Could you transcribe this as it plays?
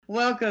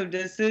Welcome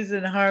to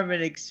Susan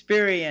Harmon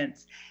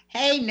Experience.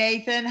 Hey,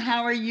 Nathan,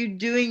 how are you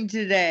doing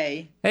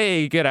today?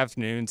 Hey, good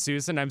afternoon,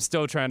 Susan. I'm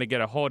still trying to get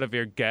a hold of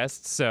your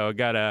guests, so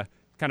gotta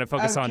kind of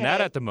focus on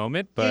that Okay, at the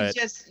moment. you But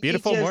just you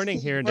beautiful just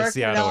morning here keep in the working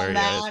Seattle on area.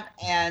 that,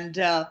 and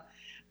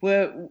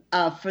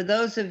for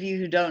those of you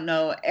who don't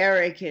know,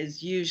 Eric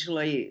is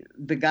usually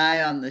the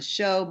guy on the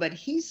show, but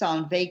he's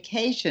on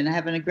vacation,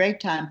 having a great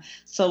time.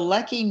 So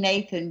lucky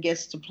Nathan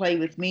gets to play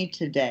with me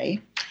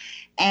today.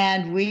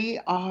 And we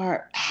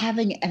are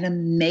having an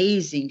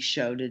amazing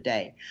show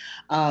today.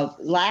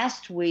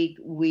 Last week,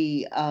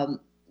 we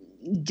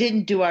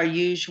didn't do our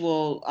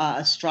usual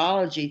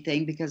astrology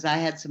thing because I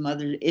had some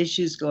other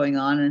issues going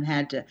on and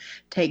had to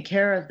take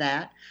care of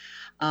that.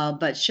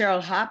 But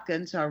Cheryl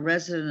Hopkins, our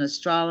resident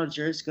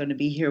astrologer, is going to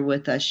be here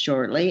with us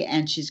shortly,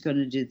 and she's going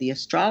to do the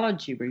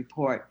astrology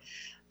report.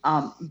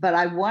 But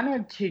I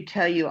wanted to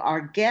tell you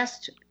our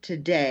guest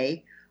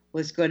today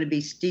was going to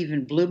be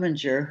Stephen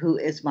Bluminger, who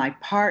is my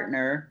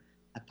partner,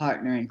 a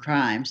partner in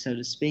crime, so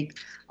to speak,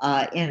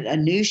 in a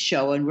news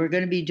show. And we're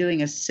going to be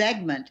doing a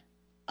segment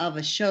of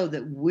a show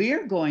that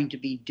we're going to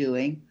be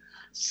doing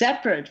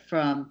separate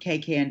from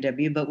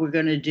KKNW, but we're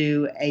going to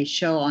do a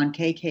show on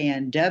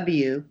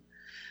KKNW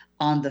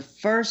on the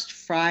first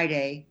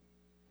Friday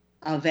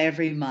of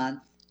every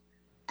month.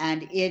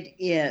 And it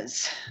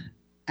is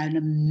an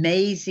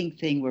amazing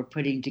thing we're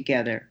putting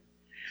together.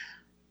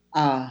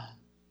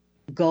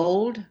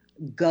 Gold,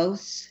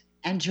 Ghosts,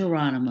 and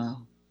Geronimo.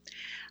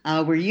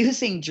 We're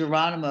using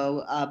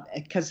Geronimo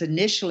because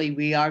initially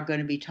we are going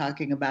to be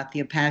talking about the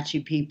Apache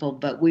people,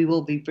 but we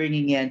will be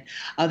bringing in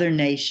other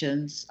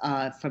nations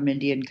from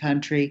Indian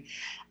country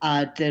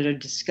that are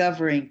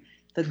discovering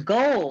the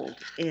gold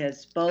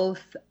is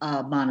both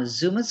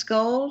Montezuma's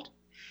gold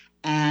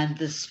and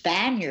the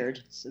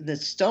Spaniards that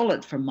stole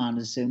it from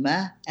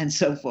Montezuma and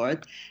so forth.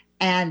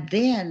 And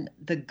then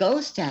the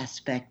ghost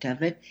aspect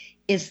of it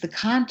is the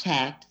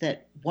contact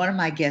that one of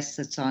my guests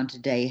that's on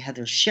today,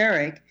 Heather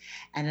Sherrick,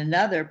 and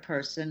another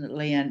person,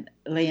 Leanda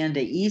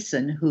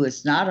Eason, who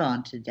is not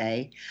on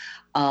today,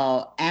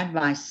 and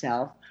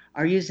myself,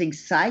 are using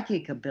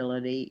psychic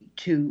ability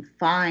to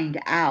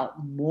find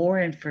out more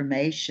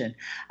information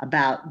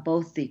about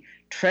both the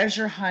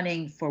treasure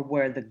hunting for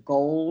where the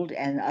gold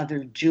and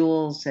other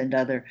jewels and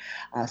other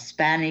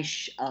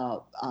Spanish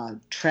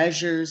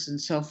treasures and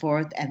so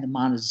forth, and the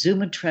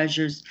Montezuma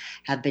treasures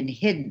have been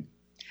hidden,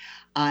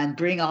 and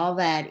bring all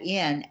that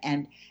in.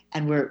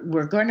 And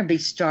we're going to be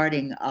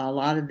starting a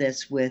lot of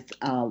this with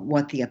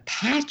what the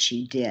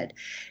Apache did.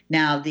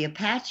 Now, the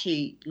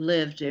Apache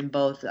lived in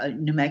both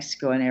New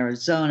Mexico and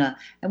Arizona,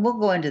 and we'll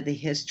go into the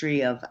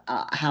history of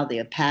how the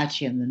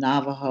Apache and the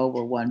Navajo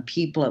were one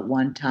people at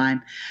one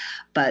time.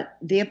 But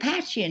the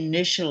Apache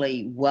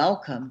initially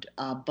welcomed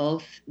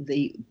both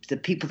the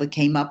people that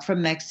came up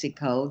from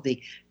Mexico,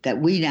 that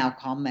we now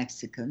call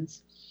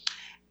Mexicans,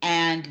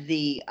 and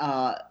the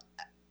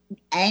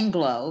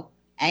Anglo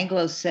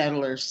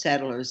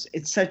settlers.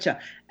 It's such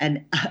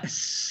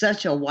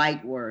a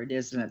white word,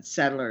 isn't it?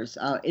 Settlers,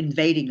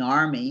 invading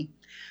army.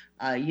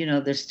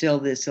 There's still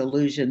this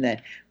illusion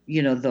that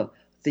the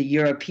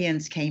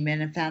Europeans came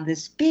in and found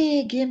this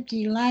big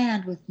empty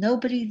land with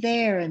nobody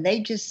there, and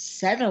they just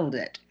settled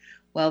it.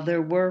 Well,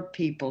 there were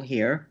people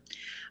here.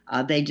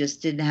 They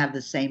just didn't have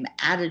the same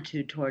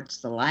attitude towards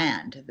the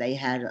land. They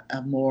had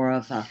a more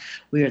of a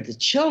 "we are the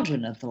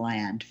children of the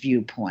land"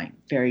 viewpoint,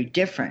 very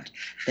different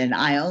than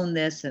 "I own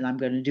this and I'm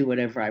going to do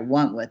whatever I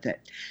want with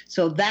it."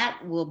 So that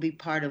will be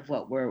part of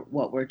what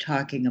we're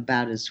talking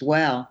about as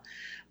well.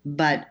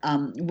 But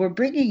we're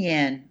bringing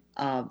in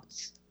a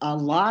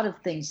lot of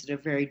things that are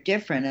very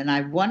different, and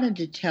I wanted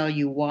to tell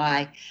you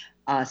why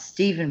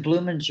Stephen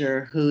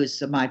Bluminger, who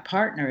is my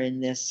partner in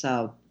this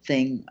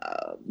thing,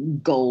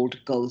 Gold,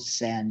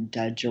 Ghosts, and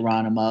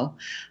Geronimo.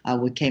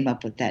 We came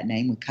up with that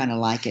name. We kind of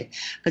like it.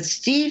 But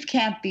Steve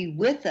can't be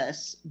with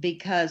us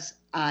because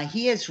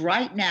he is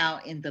right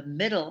now in the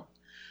middle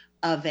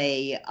of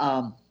a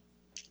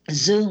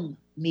Zoom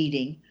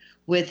meeting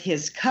with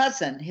his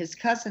cousin. His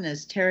cousin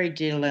is Terry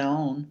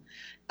DeLeon.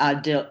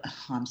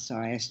 I'm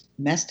sorry, I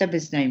messed up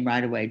his name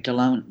right away.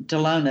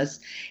 Delonis.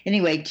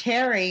 Anyway,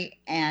 Terry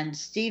and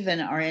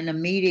Stephen are in a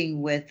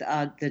meeting with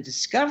the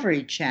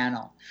Discovery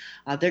Channel.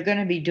 They're going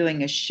to be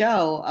doing a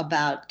show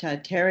about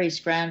Terry's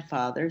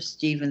grandfather,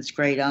 Stephen's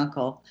great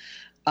uncle,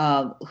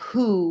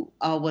 who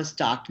was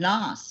Doc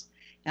Noss.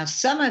 Now,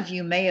 some of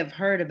you may have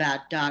heard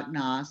about Doc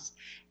Noss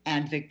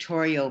and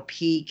Victoria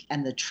Peak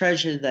and the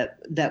treasure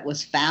that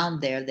was found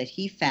there, that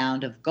he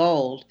found of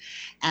gold,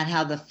 and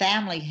how the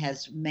family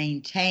has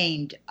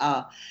maintained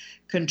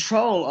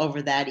control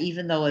over that,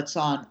 even though it's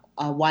on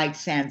White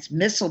Sands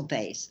missile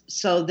base.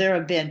 So there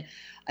have been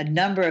a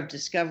number of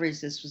discoveries.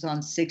 This was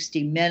on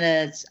 60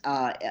 Minutes,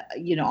 all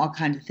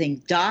kinds of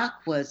things.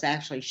 Doc was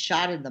actually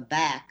shot in the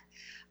back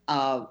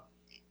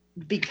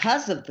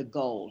because of the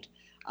gold.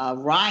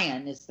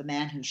 Ryan is the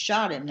man who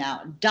shot him.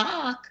 Now,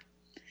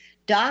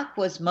 Doc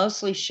was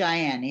mostly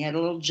Cheyenne. He had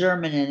a little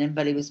German in him,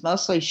 but he was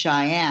mostly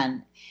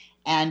Cheyenne.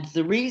 And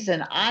the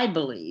reason I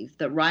believe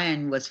that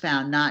Ryan was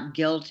found not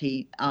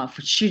guilty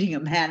for shooting a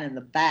man in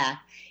the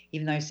back,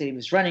 even though he said he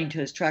was running to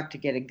his truck to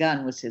get a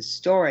gun, was his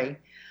story,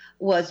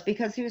 was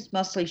because he was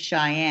mostly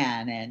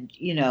Cheyenne. And,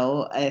 you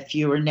know, if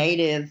you were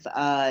Native,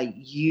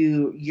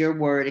 your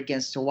word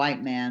against a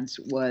white man's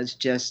was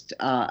just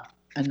a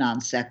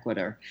non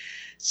sequitur.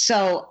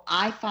 So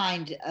I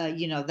find,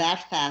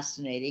 that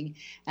fascinating.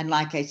 And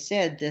like I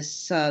said,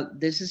 this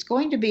is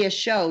going to be a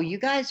show. You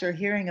guys are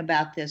hearing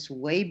about this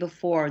way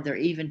before they're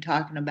even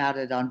talking about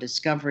it on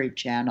Discovery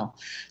Channel.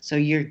 So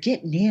you're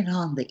getting in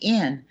on the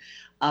in.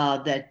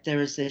 That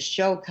there's this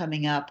show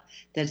coming up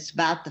that's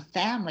about the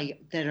family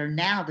that are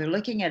now, they're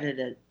looking at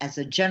it as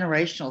a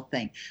generational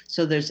thing.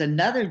 So there's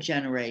another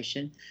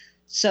generation.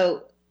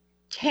 So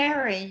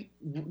Terry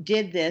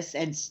did this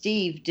and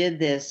Steve did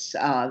this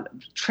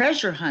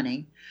treasure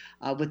hunting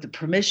with the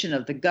permission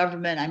of the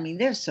government. I mean,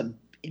 there's some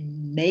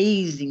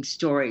amazing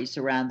stories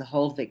around the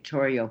whole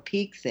Victoria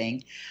Peak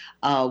thing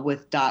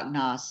with Doc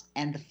Noss,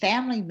 and the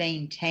family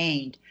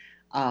maintained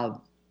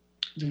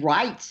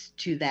rights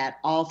to that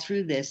all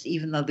through this,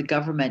 even though the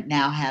government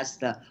now has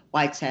the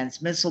White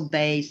Sands Missile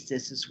Base.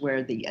 This is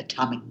where the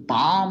atomic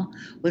bomb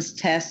was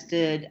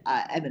tested.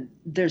 I mean,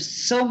 there's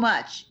so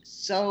much.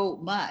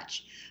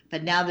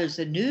 But now there's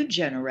a new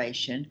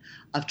generation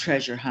of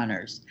treasure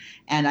hunters.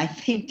 And I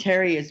think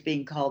Terry is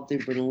being called the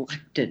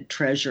reluctant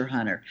treasure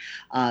hunter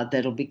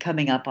that'll be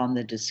coming up on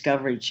the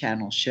Discovery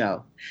Channel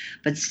show.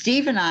 But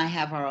Steve and I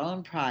have our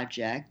own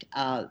project,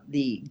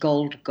 the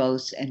Gold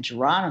Ghosts and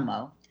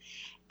Geronimo.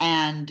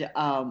 And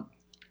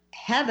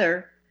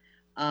Heather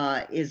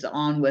is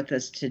on with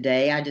us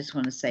today. I just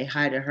want to say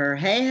hi to her.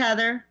 Hey,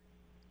 Heather.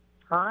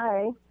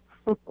 Hi.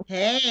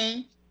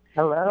 Hey.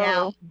 Hello.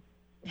 Now,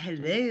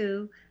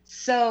 hello.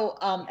 So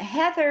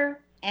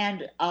Heather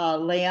and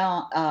Leanda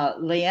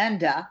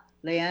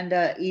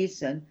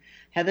Eason,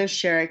 Heather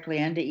Sherrick,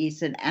 Leanda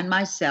Eason, and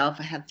myself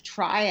have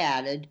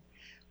triaded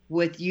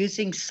with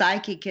using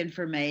psychic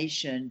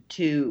information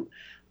to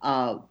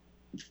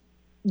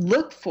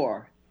look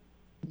for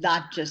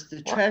not just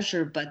the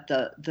treasure, but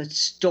the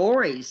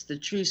stories, the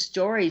true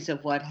stories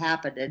of what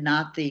happened, and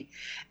not the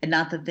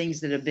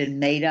things that have been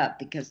made up.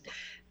 Because,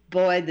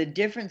 boy, the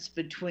difference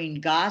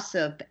between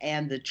gossip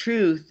and the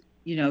truth,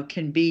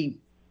 can be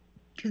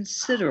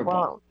considerable.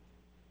 Well,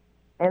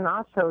 and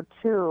also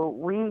too,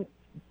 we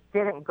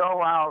didn't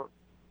go out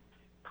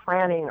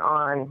planning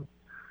on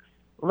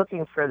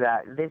looking for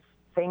that. These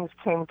things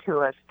came to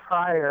us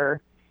prior,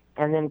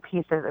 and then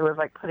pieces. It was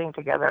like putting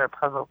together a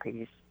puzzle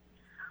piece.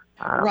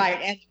 Right,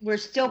 and we're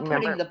still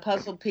putting the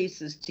puzzle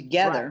pieces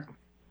together.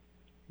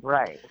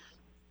 Right.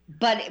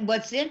 But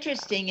what's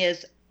interesting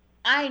is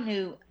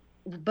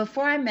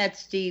before I met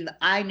Steve,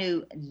 I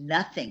knew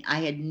nothing.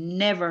 I had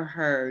never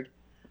heard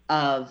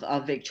of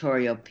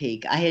Victoria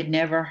Peak. I had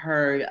never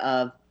heard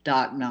of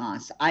Doc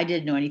Noss. I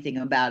didn't know anything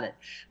about it.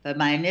 But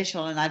my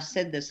initial, and I've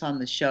said this on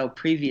the show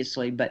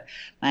previously, but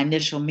my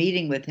initial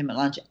meeting with him at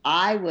lunch,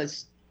 I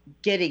was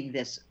getting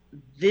this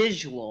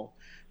visual,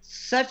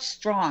 such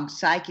strong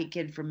psychic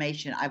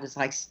information. I was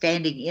like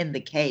standing in the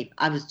cave.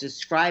 I was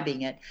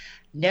describing it.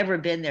 Never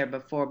been there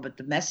before, but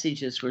the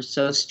messages were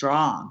so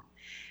strong.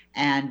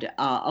 And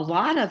a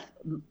lot of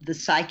the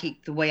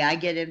psychic, the way I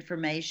get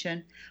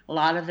information, a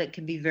lot of it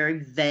can be very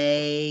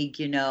vague,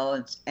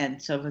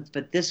 and so forth.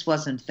 But this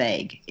wasn't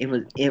vague.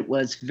 It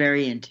was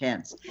very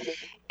intense.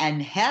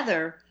 And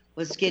Heather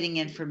was getting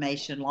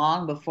information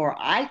long before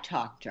I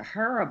talked to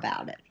her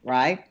about it,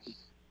 right?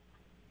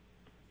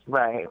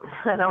 Right.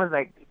 And I was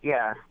like,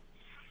 yeah.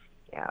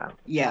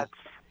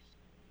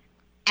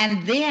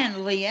 And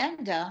then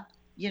Leanda,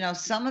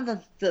 some of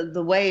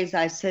the ways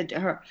I said to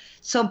her.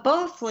 So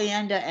both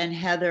Leanda and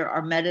Heather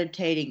are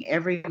meditating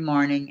every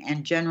morning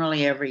and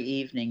generally every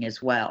evening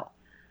as well.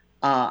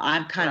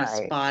 I'm kind of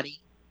spotty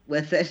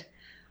with it.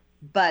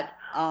 But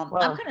I'm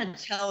going to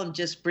tell them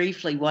just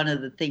briefly one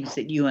of the things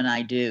that you and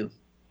I do,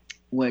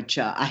 which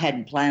I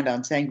hadn't planned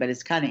on saying, but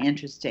it's kind of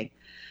interesting.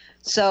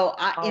 So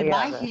in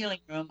my healing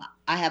room,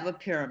 I have a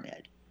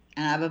pyramid,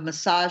 and I have a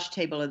massage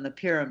table in the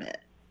pyramid.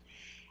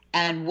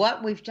 And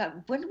what we've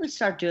done, when did we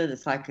start doing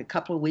this? Like a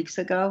couple of weeks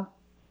ago?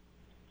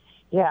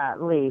 Yeah,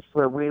 at least,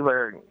 where we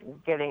were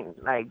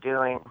I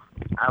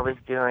was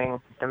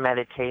doing the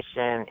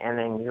meditation, and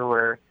then we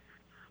were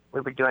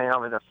doing it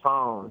over the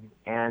phone.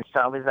 And so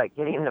I was like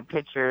getting the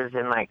pictures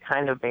and like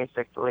kind of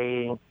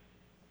basically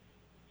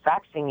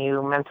faxing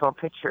you mental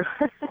picture.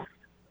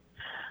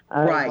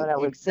 Right, what I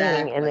was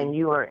exactly. seeing, and then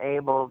you were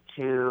able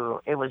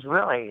to. It was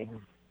really,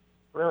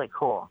 really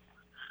cool.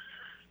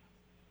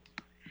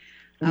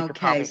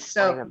 Okay,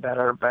 so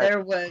better, but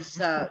there was,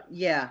 so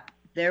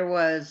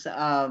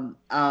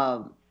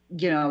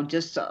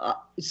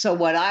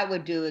what I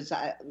would do is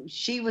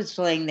she was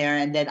laying there,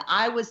 and then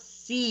I was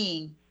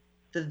seeing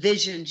the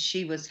vision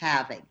she was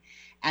having,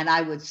 and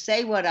I would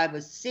say what I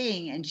was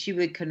seeing, and she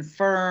would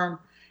confirm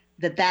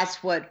that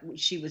that's what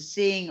she was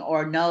seeing,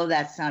 or no,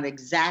 that's not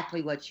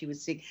exactly what she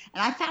was seeing.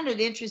 And I found it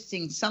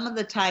interesting. Some of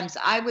the times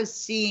I was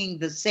seeing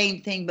the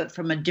same thing, but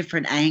from a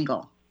different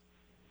angle.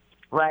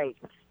 Right.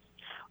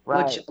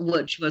 Right.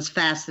 which was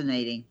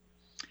fascinating.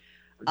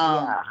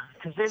 Um, Yeah,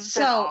 because there's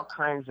been so all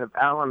kinds of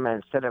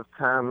elements that have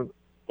come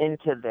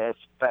into this,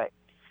 but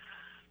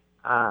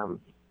um,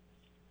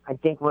 I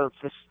think we're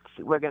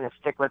going to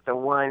stick with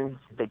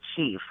the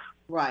chief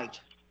right,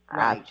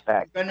 right.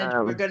 aspect.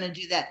 We're gonna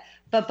do that.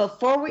 But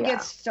before we get Yeah.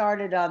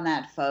 started on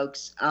that,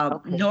 folks,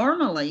 Okay.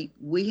 normally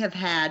we have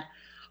had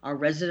our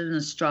resident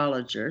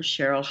astrologer,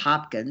 Cheryl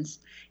Hopkins,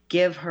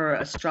 give her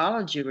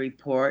astrology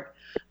report.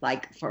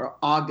 Like for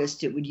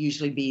August, it would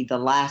usually be the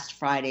last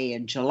Friday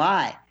in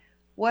July.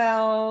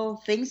 Well,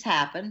 things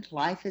happened.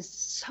 Life is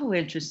so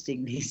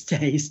interesting these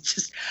days.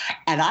 Just,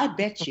 and I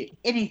bet you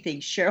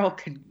anything, Cheryl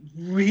can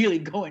really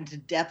go into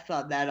depth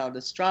on that on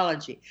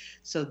astrology.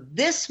 So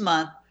this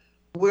month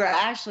we're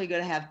actually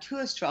going to have two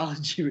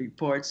astrology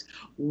reports,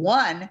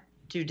 one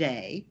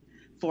today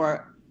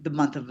for the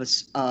month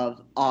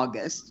of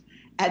August,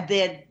 and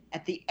then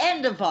at the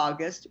end of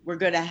August, we're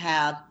going to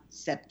have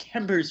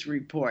September's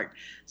report.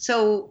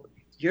 So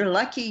you're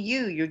lucky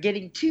you're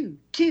getting two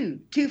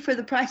for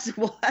the price of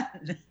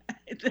one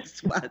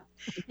this month.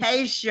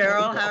 Hey,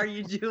 Cheryl, how are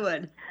you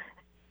doing?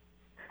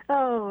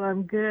 Oh,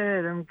 I'm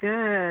good. I'm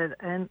good.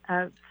 And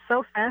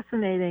so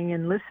fascinating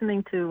and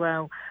listening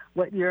to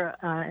what you're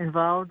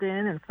involved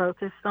in and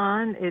focused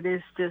on. It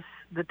is just,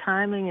 the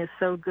timing is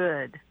so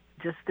good,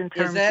 just in Is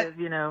terms it?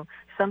 of,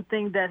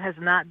 something that has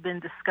not been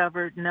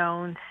discovered,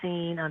 known,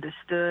 seen,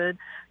 understood,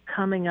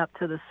 coming up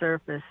to the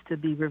surface to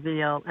be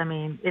revealed. I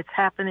mean, it's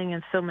happening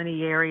in so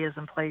many areas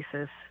and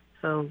places.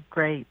 So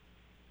great.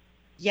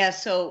 Yeah,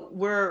 so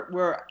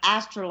we're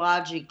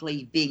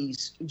astrologically being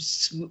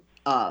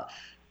uh,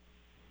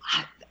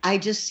 I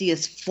just see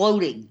us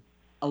floating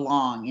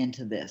along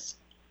into this.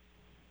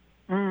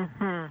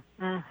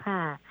 Mm-hmm.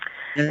 Mm-hmm.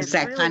 Does It's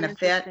that really kind of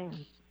fit?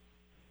 interesting.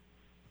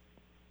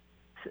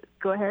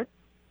 Go ahead.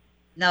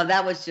 No,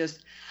 that was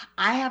just,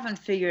 I haven't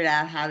figured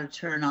out how to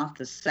turn off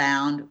the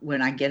sound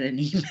when I get an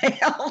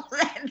email.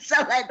 And so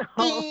that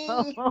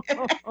ding.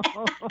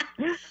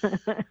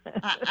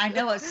 I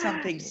know it's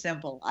something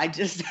simple. I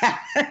just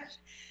haven't.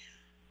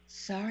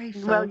 Sorry,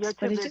 Well, folks, you're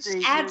but too it just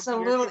busy. adds a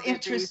You're little too busy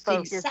interesting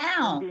focused and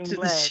sound being to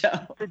the led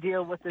show. to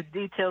deal with the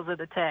details of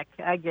the tech.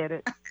 I get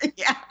it.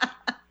 Yeah,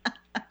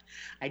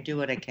 I do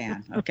what I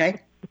can.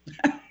 Okay.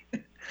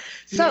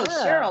 So, Yeah.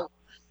 Cheryl,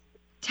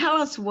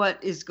 tell us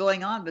what is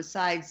going on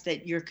besides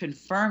that you're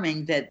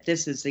confirming that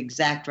this is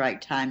exact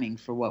right timing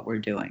for what we're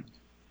doing.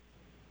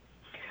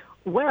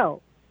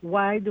 Well,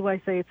 why do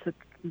I say it's the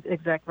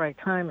exact right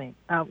timing?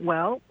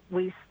 Well,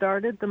 we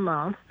started the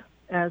month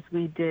as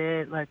we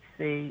did, let's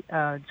see,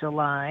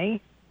 July,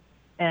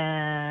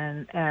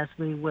 and as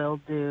we will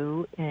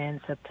do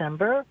in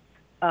September,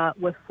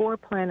 with 4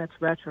 planets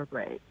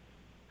retrograde.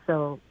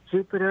 So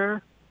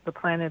Jupiter, the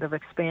planet of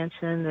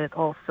expansion, that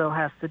also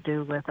has to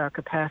do with our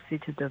capacity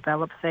to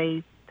develop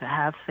faith, to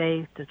have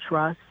faith, to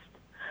trust,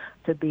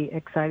 to be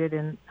excited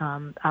and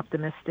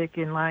optimistic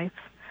in life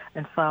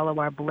and follow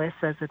our bliss,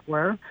 as it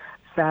were.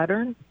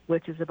 Saturn,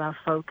 which is about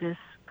focus,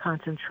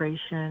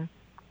 concentration,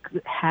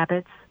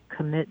 habits,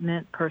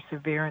 commitment,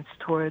 perseverance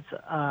towards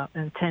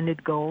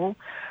intended goal.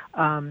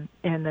 And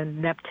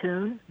then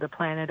Neptune, the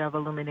planet of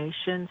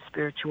illumination,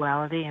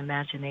 spirituality,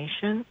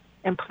 imagination.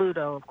 And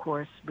Pluto, of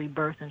course,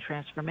 rebirth and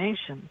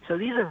transformation. So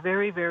these are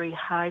very, very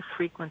high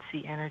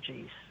frequency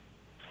energies.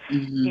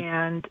 Mm-hmm.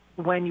 And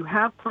when you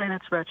have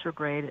planets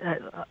retrograde,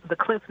 the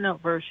Cliff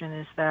Note version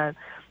is that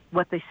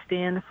what they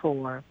stand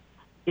for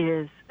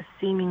is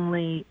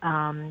seemingly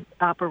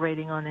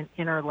operating on an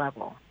inner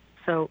level.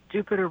 So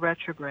Jupiter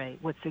retrograde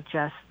would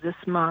suggest this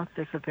month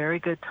is a very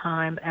good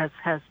time, as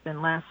has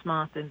been last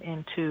month and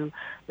into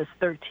the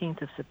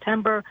 13th of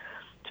September,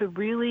 to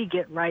really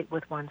get right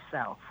with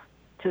oneself,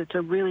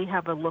 to really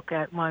have a look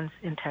at one's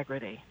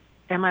integrity.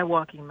 Am I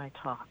walking my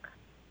talk?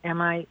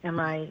 Am I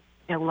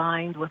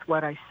aligned with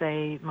what I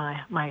say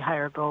my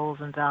higher goals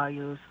and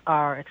values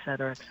are, et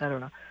cetera, et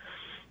cetera?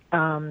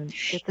 I'm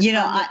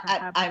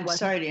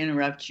sorry to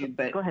interrupt you,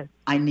 but go ahead.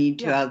 I need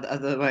to, Yeah.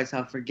 otherwise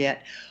I'll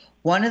forget.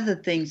 One of the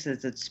things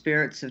that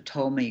spirits have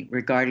told me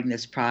regarding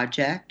this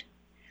project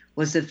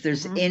was if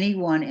there's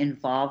anyone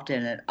involved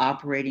in it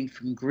operating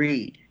from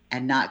greed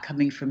and not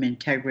coming from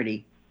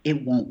integrity,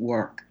 it won't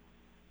work.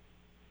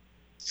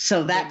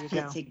 So that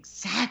fits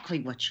exactly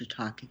what you're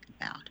talking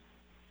about.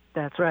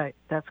 That's right.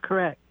 That's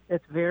correct.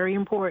 It's very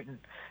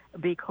important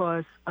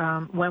because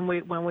when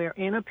we're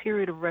in a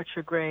period of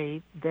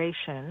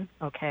retrogradation,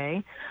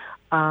 okay,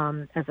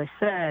 as I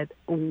said,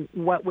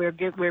 what we're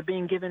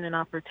being given an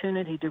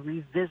opportunity to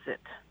revisit,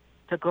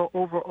 to go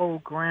over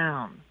old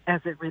ground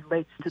as it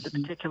relates to the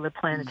particular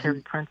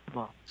planetary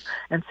principle.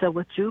 And so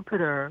with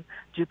Jupiter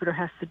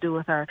has to do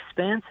with our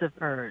expansive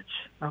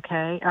urge,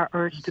 okay? Our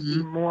urge to be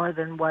more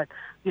than what,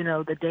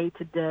 the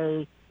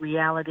day-to-day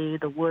reality,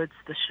 the woulds,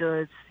 the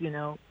shoulds,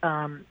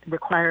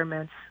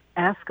 requirements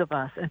ask of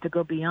us and to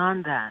go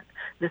beyond that.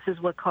 This is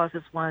what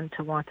causes one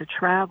to want to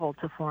travel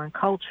to foreign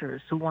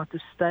cultures, who want to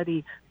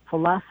study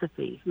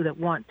philosophy, who that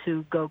want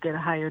to go get a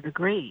higher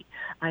degree.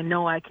 I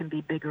know I can be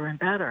bigger and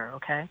better,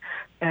 okay?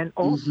 And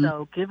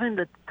also, given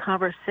the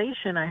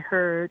conversation I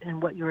heard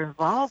and what you're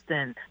involved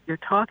in, you're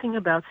talking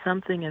about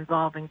something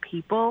involving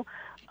people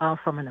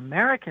from an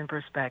American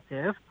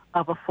perspective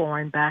of a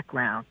foreign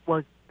background.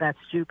 Well, that's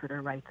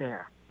Jupiter right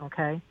there,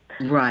 okay?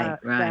 Right,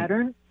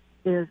 right.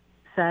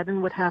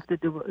 Saturn would have to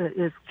do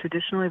is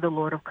traditionally the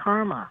Lord of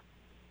Karma.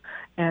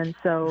 And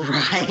so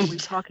what are we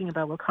talking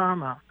about with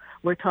karma?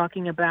 We're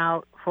talking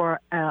about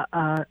for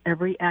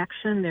every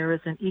action, there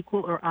is an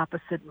equal or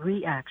opposite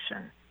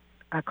reaction,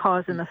 a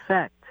cause and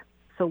effect.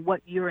 So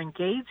what you're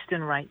engaged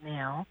in right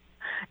now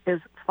is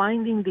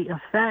finding the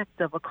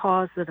effect of a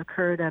cause that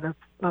occurred at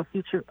a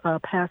future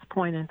past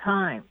point in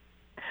time,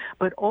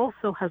 but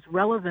also has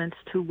relevance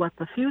to what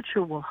the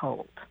future will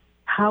hold,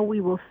 how we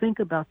will think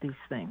about these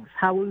things,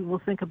 how we will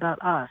think about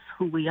us,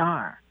 who we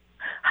are.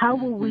 How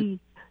will we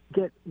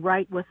get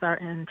right with our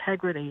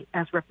integrity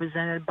as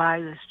represented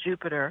by this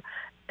Jupiter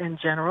in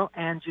general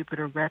and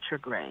Jupiter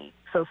retrograde?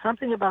 So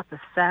something about the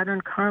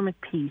Saturn karmic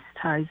piece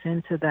ties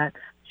into that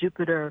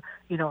Jupiter,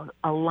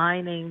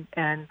 aligning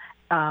and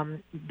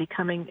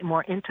becoming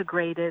more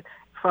integrated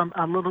from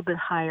a little bit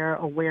higher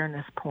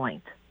awareness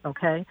point,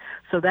 okay?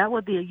 So that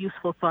would be a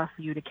useful thought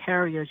for you to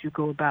carry as you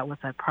go about with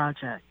that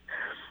project.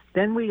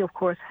 Then we, of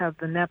course, have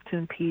the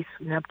Neptune piece.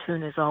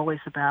 Neptune is always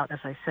about, as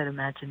I said,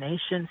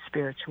 imagination,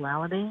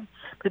 spirituality.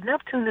 But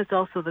Neptune is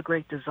also the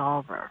great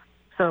dissolver.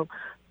 So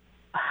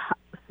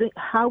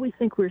how we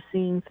think we're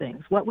seeing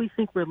things, what we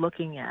think we're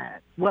looking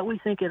at, what we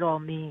think it all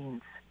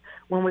means.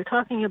 When we're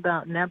talking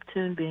about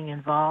Neptune being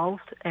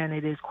involved, and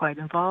it is quite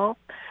involved,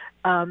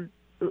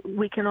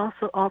 we can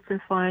also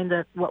often find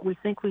that what we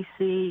think we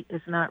see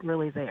is not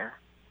really there,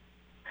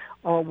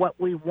 or what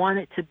we want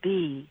it to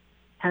be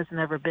has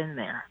never been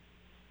there.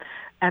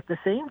 At the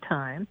same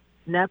time,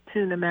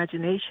 Neptune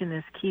imagination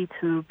is key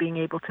to being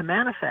able to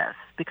manifest,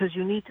 because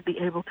you need to be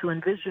able to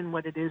envision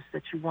what it is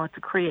that you want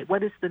to create.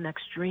 What is the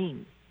next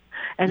dream?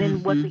 And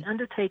then what the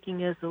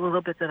undertaking is, a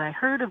little bit that I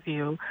heard of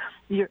you,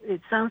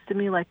 it sounds to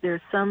me like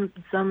there's some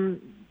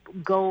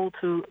goal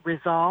to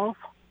resolve,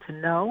 to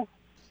know,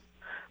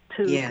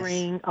 to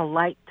bring a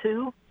light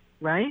to,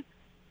 right?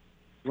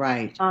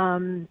 Right.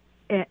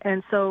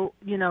 And so,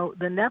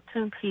 the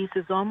Neptune piece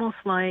is almost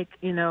like,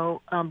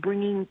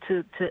 bringing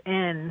to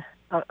end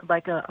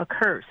like a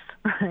curse,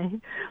 right?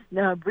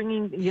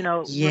 Removing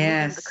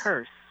the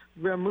curse,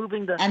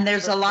 removing the. And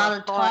there's the, a lot the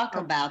of talk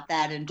about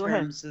that in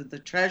terms of the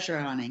treasure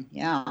hunting.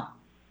 Yeah.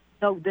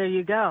 Oh, there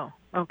you go.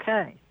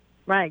 Okay.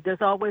 Right.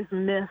 There's always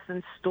myth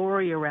and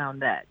story around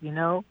that,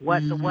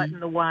 what, the what,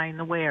 and the why, and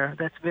the where.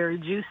 That's very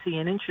juicy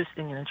and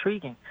interesting and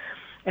intriguing.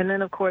 And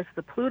then, of course,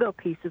 the Pluto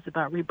piece is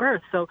about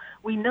rebirth. So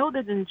we know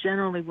that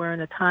generally we're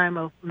in a time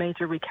of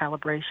major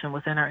recalibration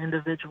within our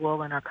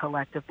individual and our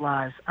collective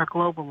lives, our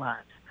global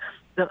lives.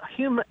 The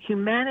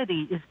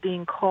humanity is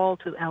being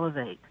called to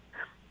elevate.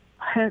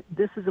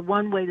 This is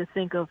one way to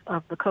think of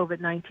the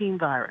COVID-19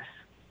 virus.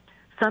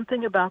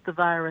 Something about the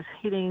virus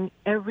hitting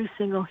every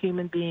single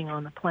human being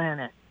on the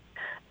planet.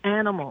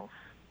 Animals,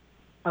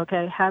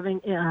 okay,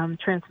 having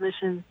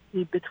transmission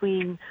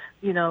between,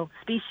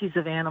 species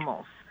of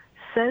animals,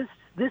 says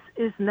this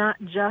is not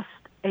just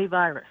a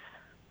virus.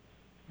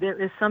 There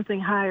is something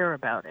higher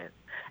about it.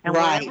 And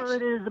whatever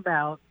it is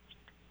about,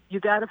 you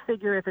got to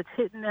figure if it's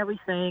hitting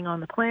everything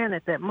on the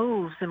planet that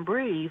moves and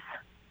breathes,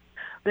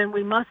 then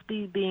we must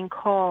be being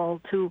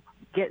called to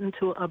get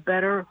into a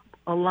better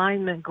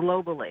alignment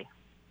globally.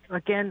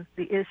 Again,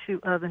 the issue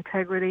of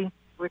integrity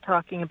we're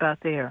talking about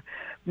there.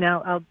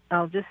 Now,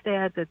 I'll just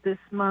add that this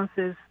month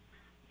is,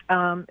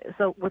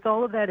 so with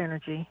all of that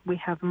energy, we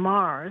have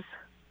Mars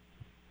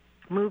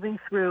moving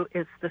through.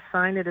 It's the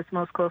sign that is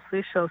most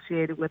closely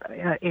associated with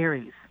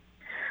Aries.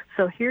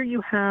 So here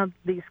you have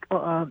these,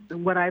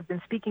 what I've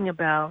been speaking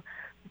about,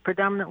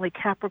 predominantly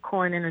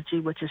Capricorn energy,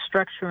 which is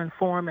structure and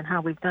form and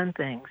how we've done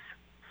things.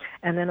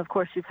 And then, of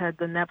course, you've had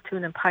the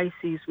Neptune and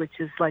Pisces, which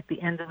is like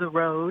the end of the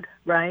road,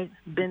 right?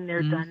 Been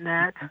there, done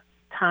that.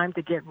 Time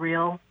to get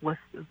real with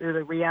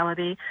the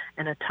reality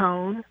and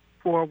atone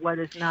for what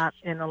is not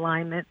in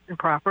alignment and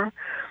proper.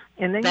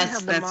 And then that's you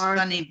have the Mars.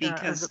 That's funny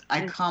because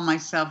I call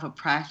myself a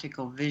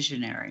practical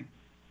visionary.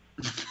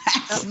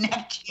 That's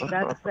Neptune.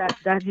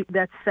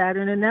 That's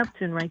Saturn and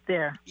Neptune right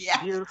there.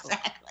 Yeah, beautiful.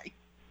 Exactly.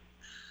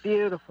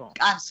 Beautiful.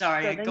 I'm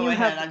sorry. So Go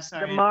ahead. I'm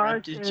sorry. The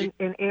Mars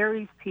in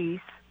Aries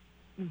piece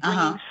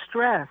bringing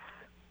stress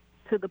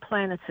to the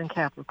planets in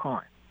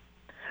Capricorn.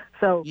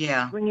 So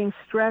bringing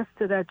stress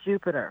to that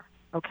Jupiter,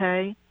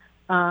 okay,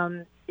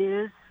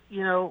 is,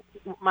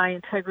 my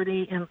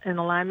integrity and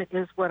alignment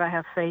is what I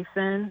have faith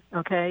in,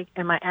 okay?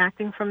 Am I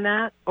acting from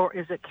that, or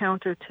is it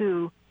counter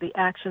to the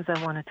actions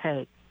I want to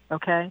take,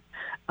 okay?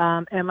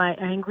 Am I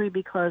angry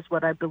because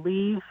what I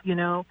believe,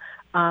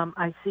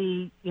 I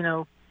see,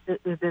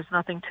 there's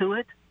nothing to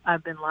it,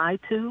 I've been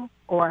lied to,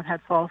 or I've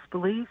had false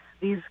beliefs?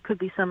 These could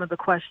be some of the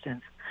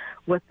questions.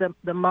 With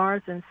the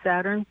Mars and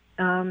Saturn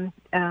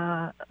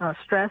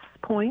stress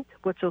point,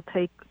 which will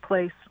take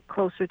place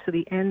closer to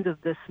the end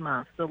of this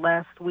month, the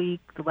last week,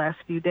 the last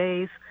few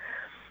days,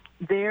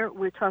 there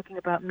we're talking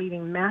about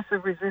meeting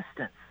massive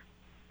resistance,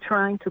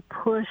 trying to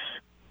push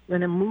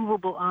an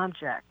immovable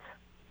object.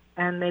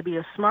 And maybe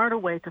a smarter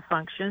way to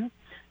function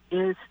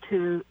is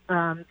to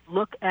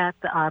look at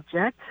the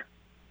object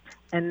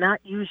and not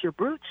use your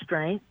brute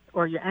strength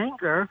or your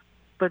anger,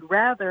 but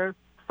rather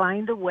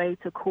find a way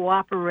to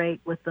cooperate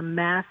with the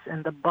mass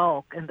and the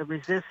bulk and the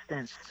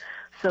resistance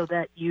so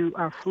that you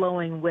are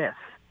flowing with.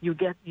 You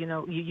get,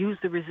 you use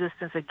the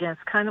resistance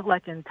against, kind of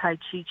like in Tai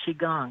Chi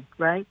Qigong,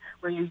 right?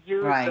 Where you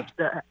use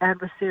the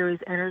adversary's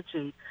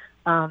energy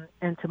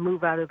and to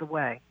move out of the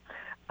way.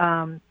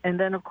 And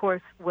then, of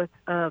course, with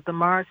the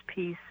Mars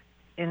piece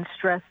in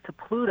stress to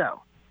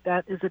Pluto,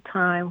 that is a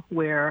time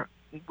where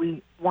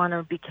we want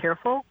to be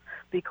careful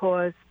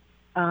because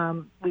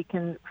we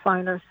can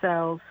find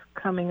ourselves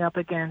coming up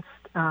against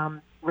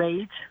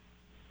rage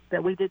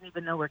that we didn't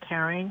even know we're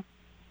carrying,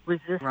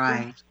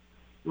 resistance,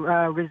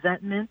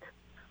 resentment,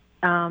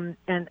 and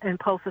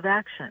impulsive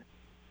action.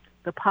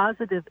 The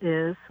positive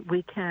is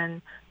we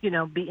can,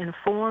 be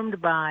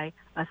informed by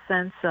a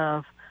sense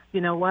of,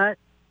 you know what,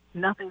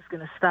 nothing's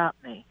going to stop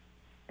me.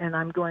 And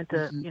I'm going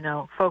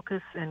to,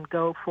 focus and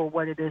go for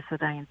what it is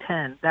that I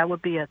intend. That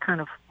would be a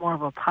kind of more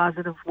of a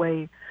positive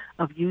way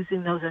of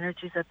using those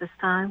energies at this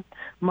time.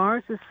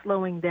 Mars is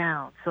slowing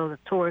down, so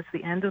that towards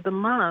the end of the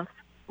month,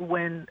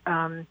 when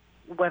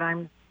what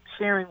I'm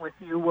sharing with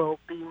you will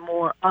be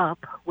more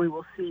up, we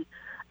will see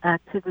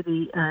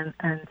activity and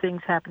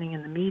things happening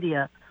in the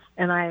media.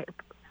 And I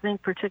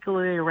think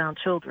particularly around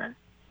children.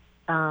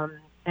 And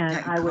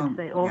I would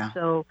say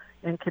also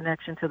in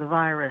connection to the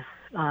virus.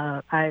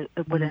 I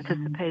would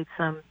anticipate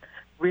some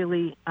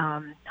really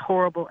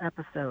horrible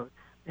episodes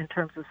in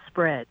terms of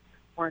spread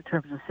or in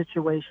terms of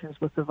situations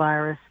with the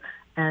virus.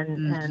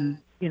 And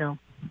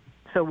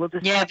so we'll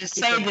just... Yeah, to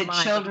say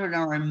that children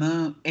are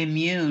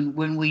immune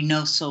when we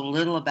know so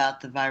little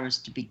about the virus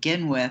to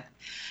begin with,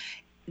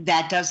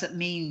 that doesn't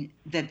mean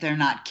that they're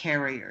not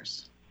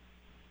carriers.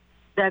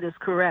 That is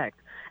correct.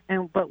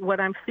 But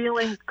what I'm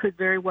feeling could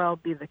very well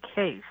be the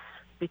case,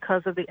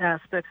 because of the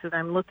aspects that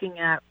I'm looking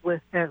at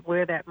with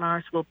where that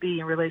Mars will be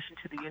in relation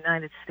to the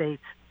United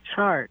States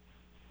chart,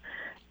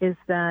 is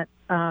that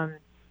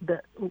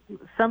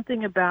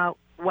something about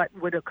what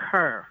would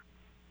occur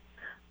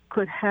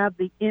could have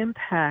the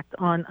impact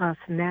on us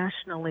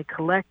nationally,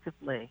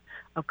 collectively,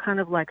 of kind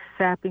of like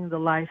sapping the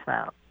life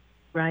out,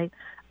 right?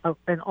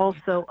 And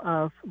also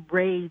of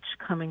rage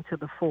coming to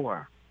the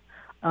fore.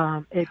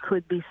 It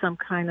could be some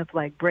kind of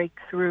like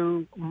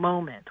breakthrough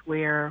moment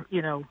where,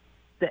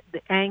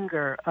 the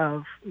anger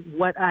of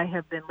what I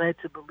have been led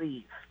to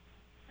believe.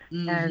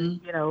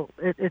 And,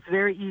 it's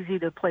very easy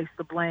to place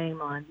the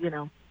blame on,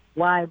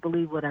 why I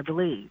believe what I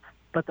believe.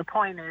 But the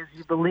point is,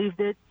 you believed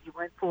it, you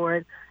went for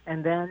it,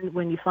 and then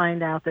when you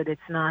find out that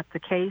it's not the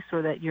case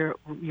or that you're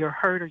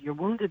hurt or you're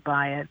wounded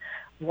by it,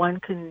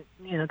 one can,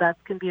 that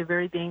can be a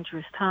very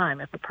dangerous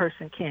time if a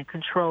person can't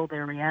control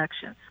their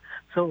reactions.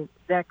 So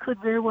that could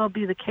very well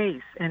be the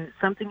case, and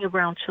something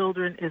around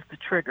children is the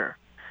trigger.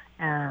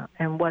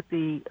 And what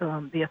the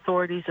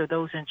authorities or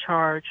those in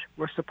charge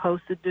were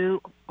supposed to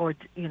do, or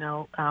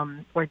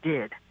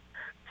did.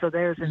 So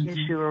there's an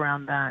issue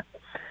around that.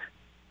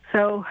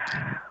 So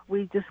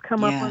we just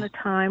come up on a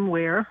time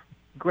where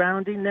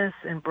groundiness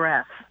and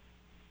breath,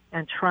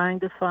 and trying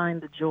to find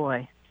the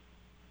joy,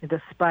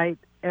 despite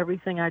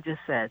everything I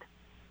just said.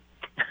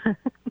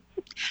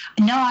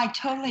 No, I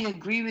totally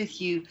agree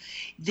with you.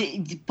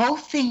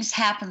 Both things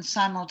happen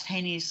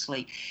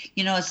simultaneously.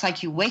 It's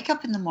like you wake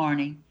up in the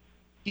morning.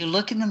 You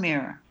look in the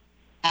mirror.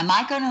 Am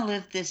I going to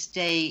live this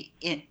day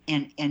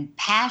in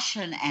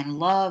passion and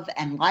love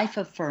and life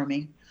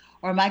affirming,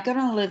 or am I going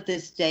to live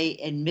this day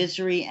in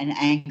misery and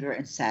anger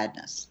and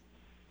sadness?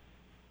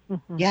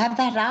 You have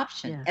that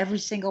option every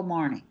single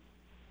morning.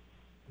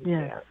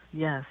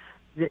 Yes.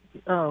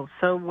 Oh,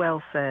 so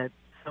well said.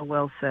 So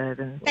well said.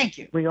 And thank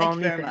you. We all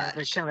need to have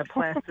it kind of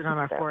plastered on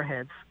our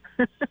foreheads.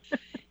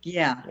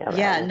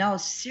 No,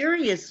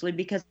 seriously,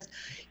 because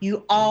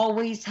you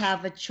always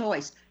have a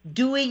choice.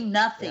 Doing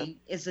nothing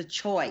is a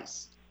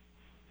choice.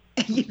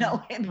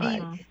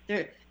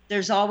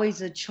 There's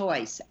always a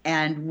choice.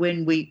 And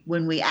when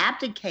we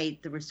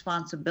abdicate the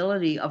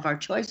responsibility of our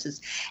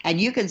choices,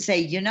 and you can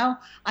say,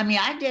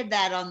 I did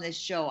that on this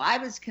show. I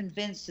was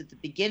convinced at the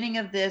beginning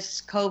of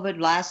this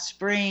COVID last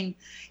spring,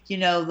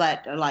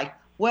 that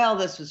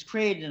this was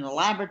created in a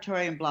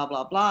laboratory and blah,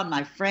 blah, blah. And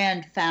my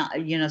friend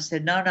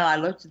said, no, I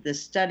looked at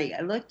this study.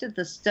 I looked at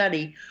the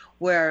study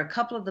where a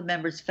couple of the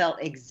members felt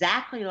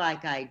exactly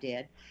like I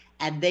did.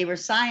 And they were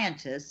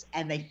scientists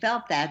and they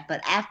felt that. But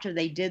after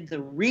they did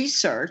the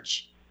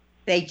research,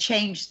 they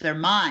changed their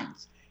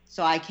minds.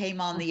 So I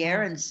came on the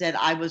air and said,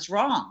 I was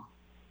wrong.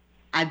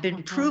 I've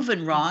been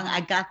proven wrong.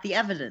 I got the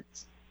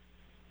evidence.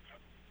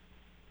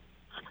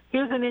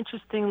 Here's an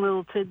interesting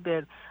little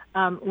tidbit.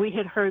 We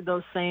had heard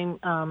those same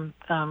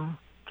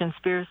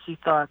conspiracy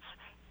thoughts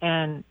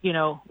And,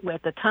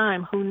 at the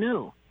time, who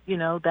knew?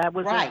 That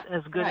was Right,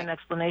 as good right. an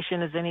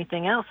explanation as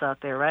anything else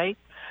out there, right?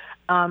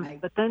 Right.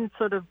 But then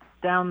sort of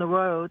down the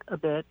road a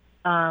bit,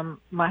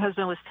 my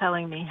husband was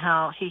telling me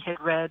how he had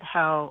read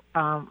how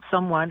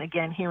someone,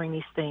 again, hearing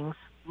these things,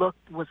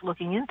 was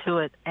looking into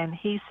it, and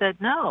he said,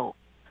 no,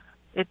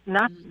 it's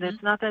not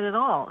that at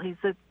all. He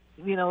said,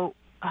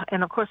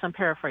 and of course I'm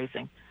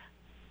paraphrasing,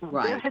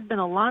 Right. there had been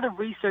a lot of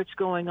research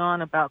going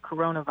on about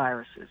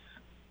coronaviruses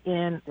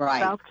in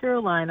Right. South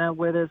Carolina,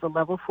 where there's a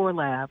level 4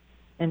 lab,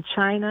 in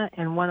China,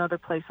 and one other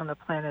place on the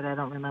planet I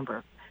don't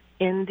remember.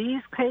 In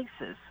these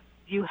cases,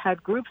 you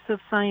had groups of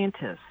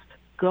scientists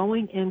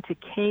going into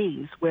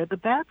caves where the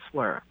bats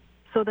were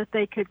so that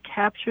they could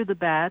capture the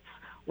bats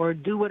or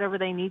do whatever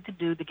they need to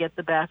do to get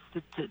the bats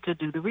to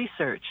do the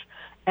research.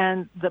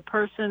 And the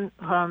person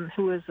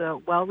who is a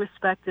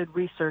well-respected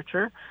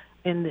researcher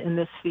in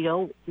this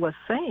field was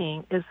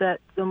saying is that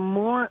the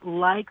more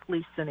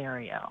likely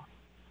scenario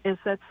is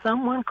that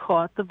someone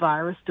caught the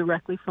virus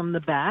directly from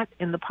the bat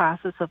in the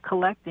process of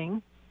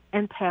collecting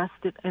and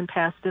passed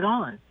it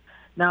on.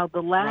 Now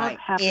the lab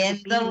happened in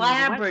to be the near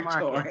laboratory. The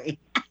wet market,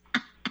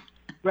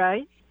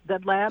 right? The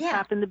lab Yeah.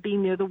 happened to be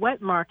near the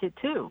wet market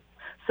too.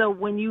 So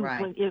when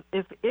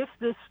if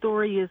this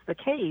story is the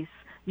case,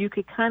 you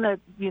could kind of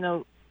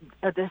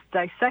just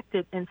dissect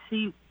it and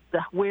see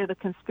where the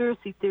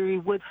conspiracy theory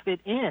would fit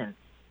in.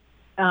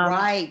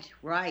 Right.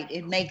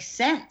 It makes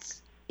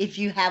sense if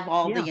you have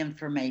all the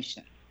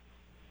information.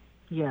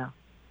 Yeah.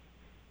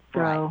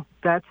 So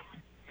that's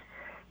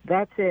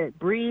it.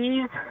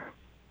 Breathe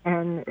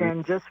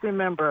and just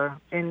remember,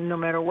 and no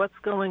matter what's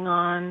going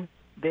on,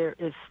 there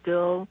is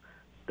still,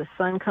 the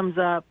sun comes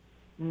up,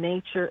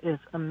 nature is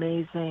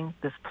amazing,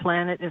 this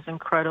planet is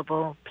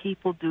incredible,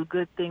 people do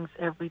good things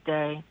every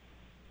day.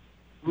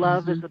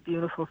 Love is a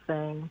beautiful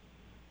thing.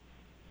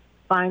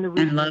 Find a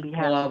reason to be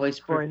happy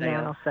for a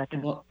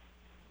nanosecond. Well,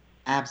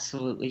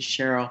 absolutely,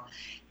 Cheryl.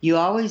 You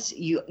always,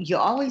 you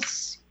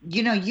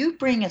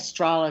bring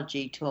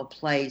astrology to a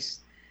place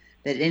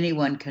that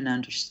anyone can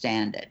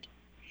understand it.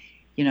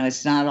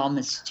 It's not all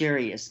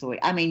mysterious the way.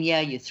 I mean,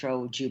 yeah, you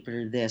throw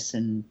Jupiter this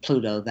and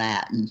Pluto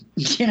that, and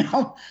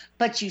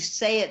but you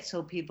say it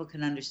so people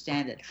can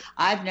understand it.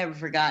 I've never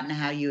forgotten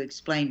how you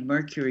explained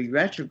Mercury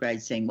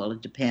retrograde, saying, well,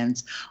 it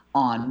depends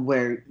on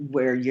where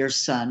your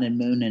sun and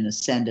moon and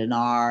ascendant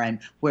are, and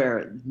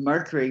where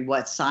Mercury,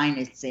 what sign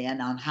it's in,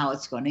 on how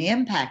it's going to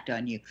impact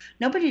on you.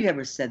 Nobody had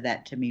ever said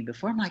that to me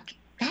before. I'm like,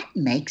 that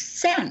makes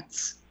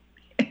sense.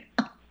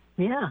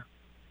 Yeah.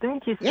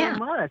 Thank you so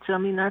much. I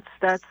mean,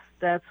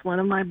 that's one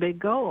of my big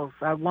goals.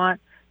 I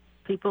want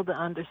people to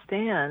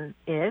understand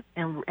it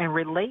and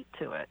relate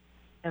to it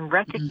and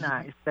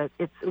recognize that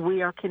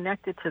we are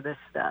connected to this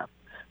stuff.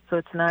 So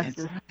it's not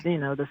just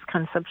this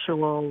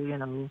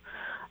conceptual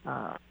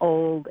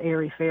old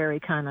airy fairy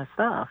kind of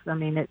stuff. I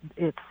mean,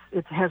 it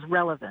has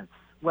relevance.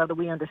 Whether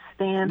we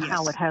understand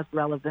how it has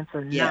relevance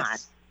or not,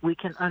 we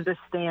can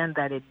understand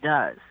that it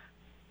does.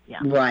 Yeah.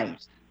 Right.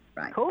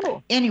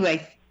 Cool.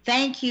 Anyway.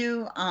 Thank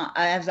you.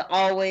 As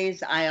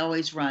always, I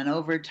always run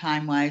over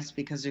time-wise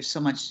because there's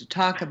so much to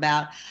talk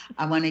about.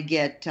 I want to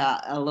get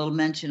a little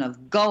mention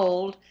of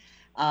gold,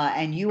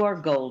 and you are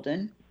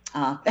golden.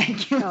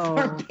 Thank you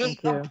for being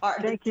a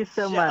part Thank of you the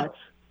so show. much.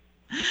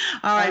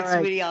 All right,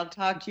 sweetie. I'll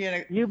talk to you in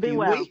a few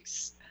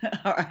weeks.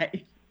 All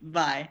right.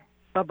 Bye.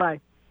 Bye-bye.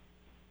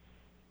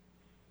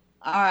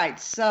 All right.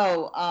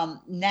 So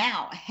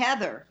now,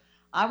 Heather,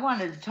 I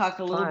wanted to talk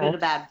a little bit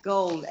about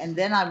gold, and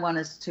then I want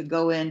us to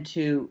go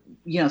into,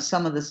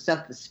 some of the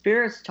stuff the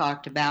spirits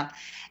talked about,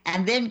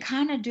 and then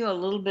kind of do a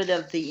little bit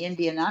of the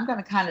Indian. I'm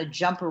going to kind of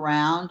jump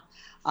around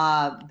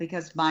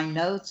because my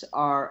notes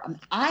are,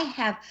 I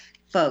have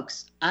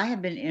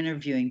been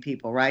interviewing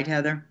people, right,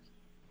 Heather?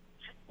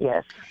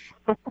 Yes.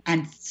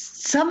 And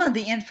some of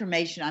the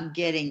information I'm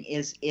getting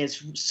is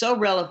so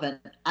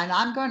relevant, and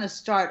I'm going to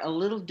start a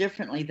little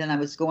differently than I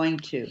was going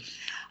to.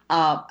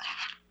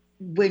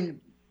 When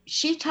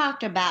she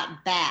talked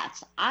about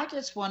bats, I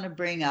just want to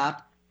bring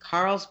up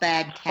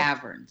Carlsbad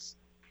Caverns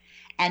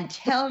and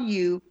tell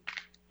you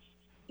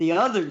the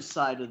other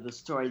side of the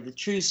story, the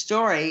true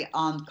story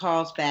on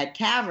Carlsbad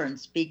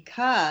Caverns,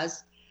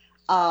 because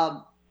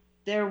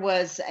there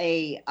was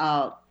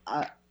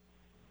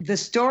the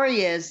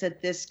story is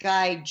that this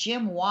guy,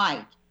 Jim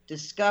White,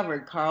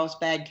 discovered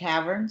Carlsbad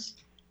Caverns.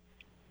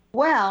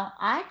 Well,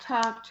 I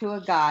talked to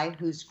a guy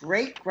whose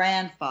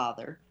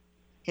great-grandfather,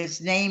 his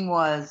name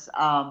was,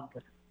 I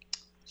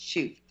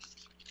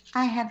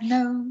have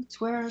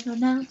notes. Where are the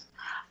notes?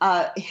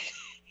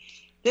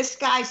 This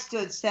guy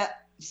stood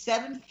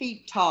 7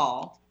 feet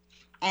tall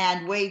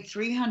and weighed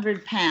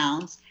 300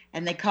 pounds,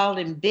 and they called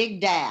him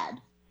Big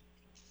Dad.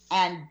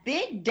 And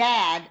Big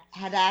Dad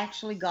had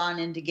actually gone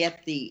in to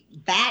get the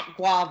bat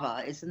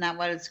guava. Isn't that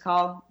what it's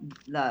called?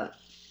 The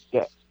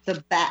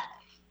bat.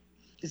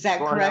 Is that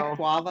correct?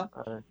 Guava?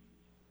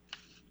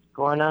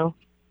 Guano.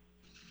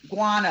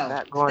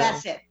 Guano. Guano.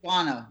 That's it.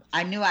 Guano.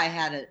 I knew I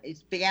had it.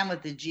 It began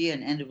with the G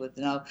and ended with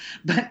an O,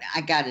 but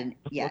I got an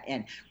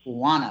and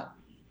guano.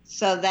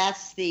 So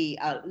that's the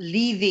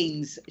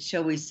leavings,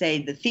 shall we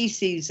say, the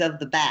feces of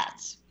the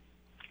bats.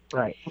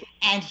 Right.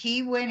 And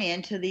he went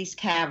into these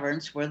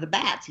caverns where the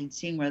bats, he'd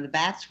seen where the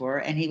bats were,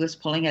 and he was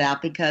pulling it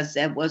out because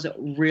it was a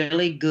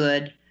really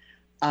good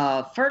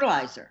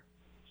fertilizer.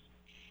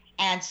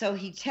 And so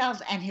he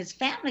tells, and his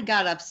family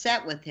got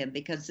upset with him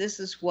because this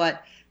is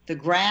what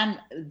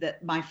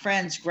my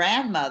friend's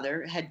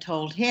grandmother had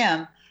told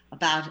him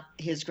about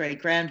his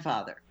great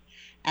grandfather,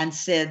 and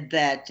said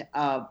that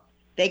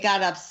they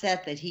got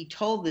upset that he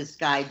told this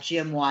guy,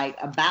 Jim White,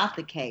 about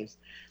the caves.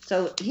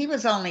 So he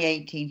was only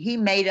 18. He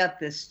made up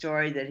this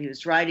story that he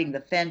was riding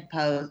the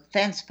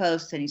fence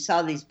post and he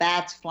saw these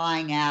bats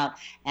flying out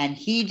and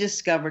he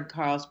discovered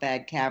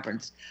Carlsbad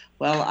Caverns.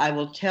 Well, I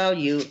will tell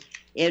you,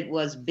 it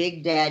was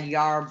Big Dad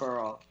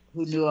Yarborough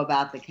who knew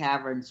about the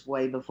caverns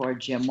way before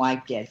Jim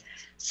White did.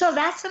 So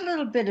that's a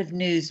little bit of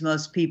news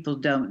most people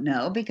don't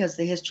know because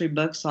the history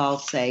books all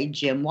say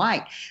Jim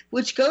White,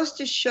 which goes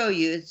to show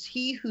you it's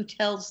he who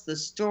tells the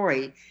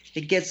story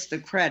that gets the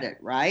credit,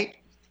 right?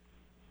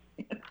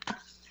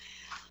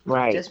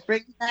 Right. Just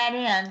bring that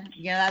in.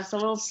 You know, that's a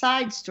little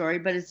side story,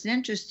 but it's an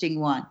interesting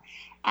one.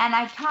 And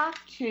I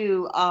talked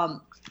to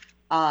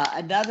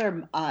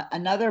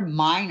another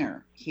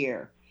miner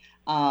here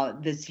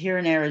that's here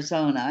in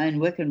Arizona, in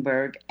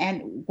Wickenburg.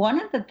 And one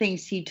of the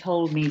things he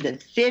told me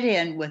that fit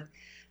in with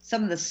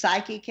some of the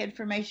psychic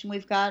information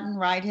we've gotten,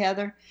 right,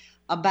 Heather,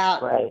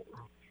 about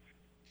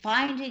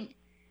finding,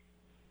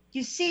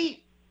 you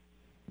see,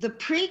 the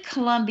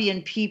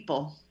pre-Columbian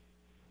people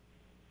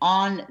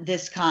on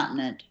this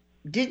continent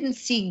didn't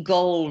see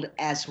gold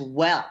as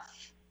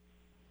wealth.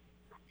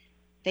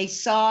 They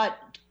saw it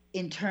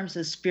in terms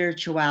of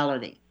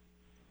spirituality.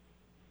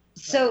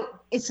 So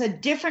it's a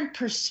different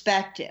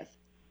perspective.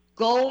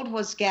 Gold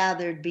was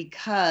gathered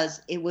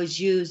because it was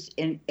used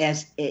in a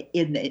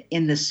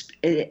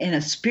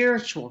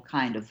spiritual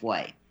kind of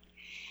way.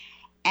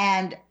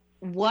 And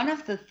one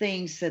of the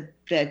things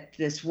that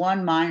this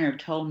one miner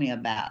told me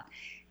about,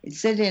 it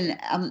said in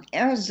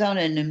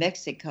Arizona and New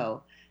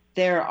Mexico,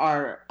 there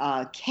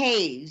are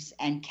caves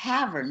and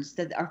caverns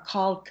that are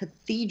called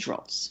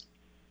cathedrals.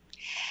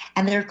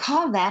 And they're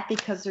called that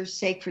because they're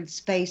sacred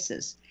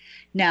spaces.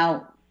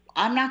 Now,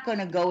 I'm not going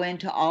to go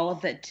into all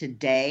of it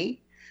today,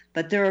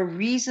 but there are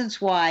reasons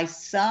why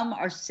some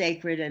are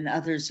sacred and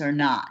others are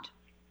not.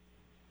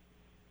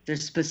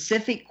 There's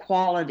specific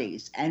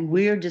qualities, and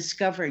we're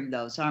discovering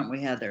those, aren't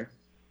we, Heather?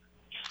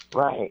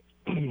 Right.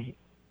 Yeah,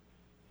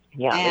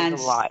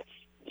 there's a lot.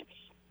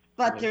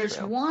 But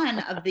there's one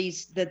of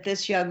these that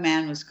this young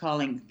man was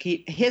calling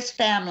his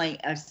family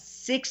a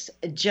sixth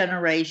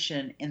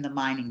generation in the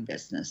mining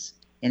business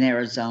in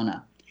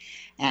Arizona.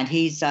 And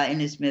he's in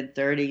his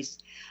mid-30s.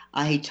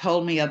 He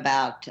told me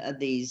about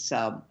these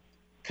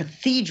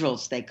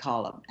cathedrals, they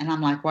call them. And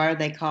I'm like, why are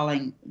they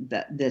calling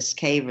this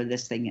cave or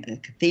this thing a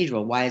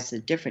cathedral? Why is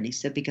it different? He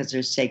said, because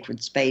they're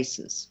sacred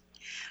spaces,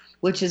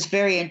 which is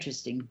very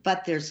interesting.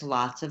 But there's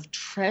lots of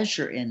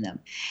treasure in them.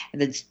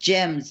 And it's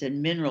gems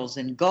and minerals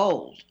and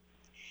gold.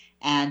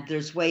 And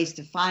there's ways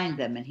to find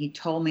them. And he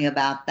told me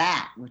about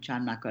that, which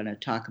I'm not going to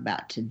talk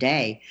about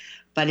today.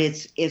 But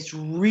it's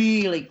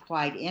really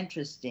quite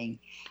interesting.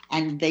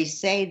 And they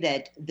say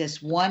that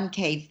this one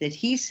cave that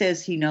he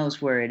says he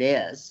knows where it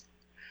is,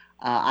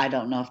 I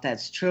don't know if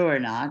that's true or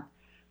not,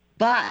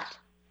 but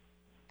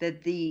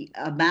that the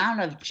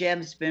amount of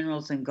gems,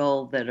 minerals, and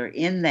gold that are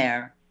in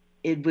there,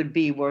 it would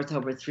be worth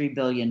over $3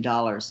 billion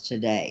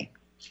today.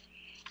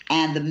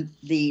 And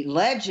the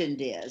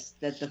legend is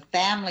that the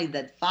family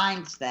that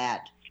finds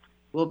that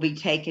will be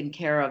taken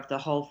care of, the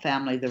whole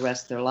family, the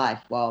rest of their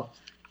life. Well,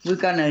 we're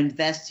going to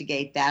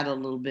investigate that a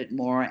little bit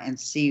more and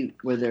see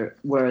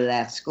where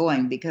that's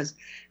going, because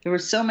there were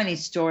so many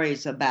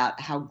stories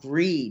about how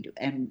greed,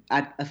 and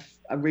I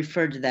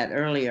referred to that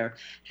earlier,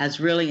 has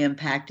really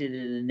impacted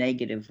in a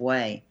negative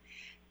way.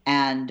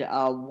 And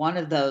one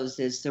of those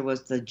is there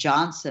was the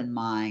Johnson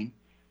mine,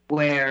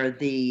 where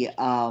the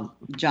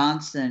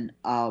Johnson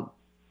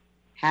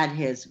had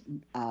his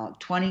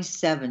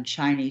 27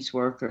 Chinese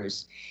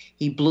workers.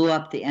 He blew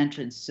up the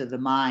entrance to the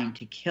mine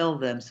to kill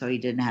them so he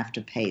didn't have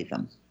to pay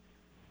them.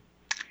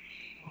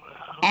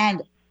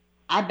 And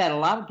I bet a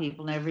lot of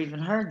people never even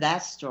heard that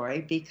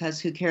story, because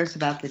who cares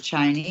about the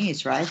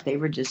Chinese, right? They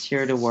were just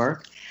here to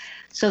work.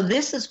 So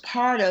this is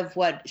part of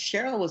what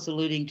Cheryl was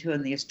alluding to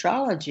in the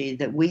astrology,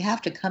 that we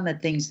have to come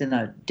at things in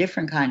a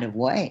different kind of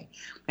way.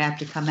 We have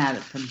to come at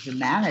it from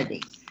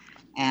humanity.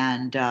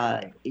 And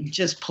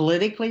just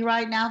politically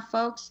right now,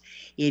 folks,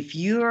 if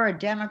you're a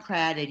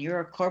Democrat and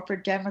you're a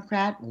corporate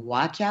Democrat,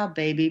 watch out,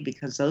 baby,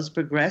 because those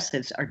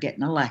progressives are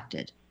getting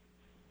elected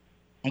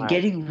and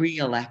getting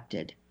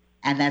reelected.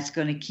 And that's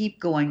going to keep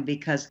going,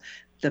 because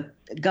the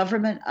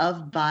government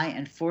of, by,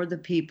 and for the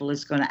people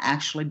is going to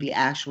actually be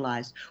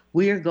actualized.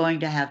 We are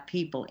going to have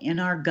people in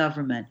our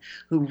government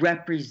who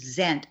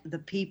represent the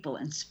people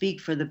and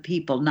speak for the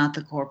people, not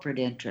the corporate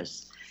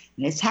interests.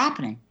 And it's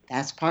happening.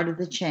 That's part of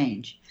the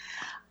change.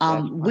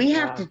 We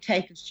have to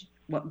take.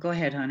 Well, go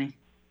ahead, honey.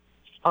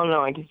 Oh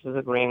no, I just was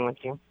agreeing with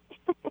you.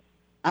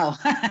 Oh,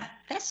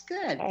 that's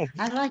good. Hey,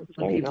 I like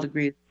when there you people go.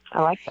 agree.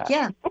 I like that.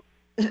 Yeah,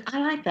 I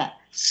like that.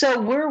 So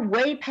we're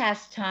way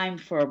past time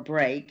for a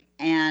break,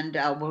 and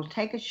we'll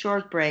take a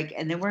short break,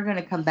 and then we're going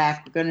to come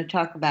back. We're going to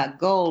talk about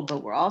gold,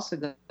 but we're also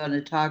going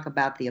to talk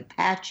about the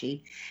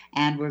Apache,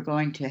 and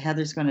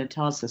Heather's going to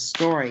tell us a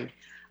story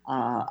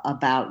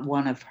about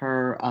one of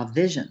her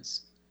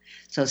visions.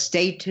 So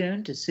stay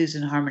tuned to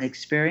Susan Harmon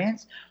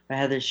Experience, where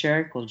Heather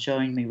Sherrick will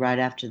join me right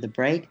after the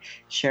break,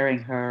 sharing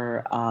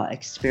her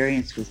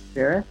experience with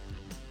spirit.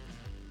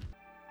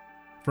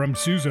 From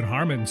Susan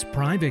Harmon's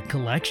private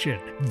collection,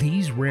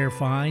 these rare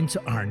finds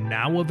are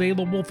now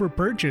available for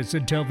purchase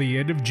until the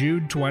end of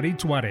June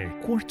 2020.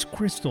 Quartz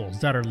crystals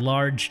that are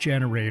large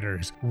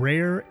generators,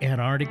 rare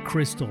Antarctic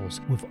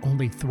crystals with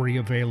only 3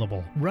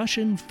 available,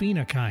 Russian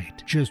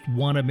phenakite, just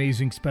 1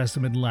 amazing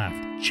specimen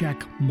left, Czech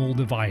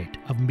moldavite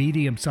of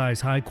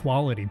medium-sized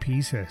high-quality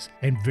pieces,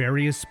 and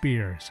various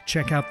spears.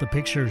 Check out the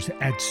pictures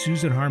at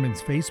Susan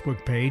Harmon's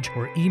Facebook page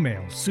or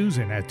email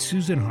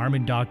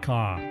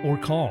susan@susanharmon.com or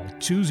call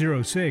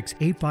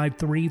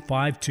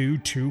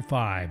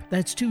 206-853-5225.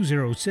 That's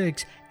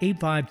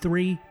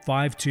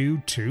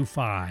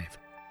 206-853-5225.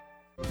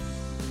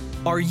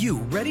 Are you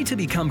ready to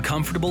become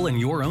comfortable in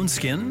your own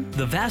skin?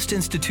 The Vast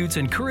Institute's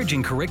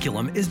encouraging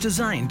curriculum is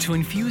designed to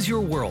infuse your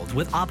world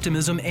with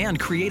optimism and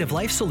creative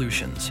life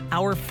solutions.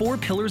 Our 4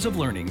 pillars of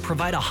learning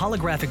provide a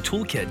holographic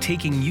toolkit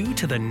taking you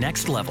to the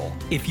next level.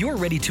 If you're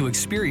ready to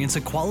experience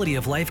a quality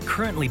of life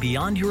currently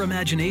beyond your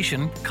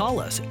imagination, call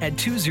us at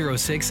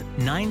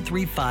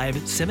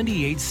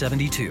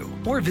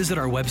 206-935-7872 or visit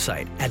our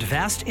website at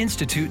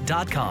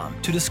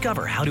vastinstitute.com to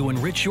discover how to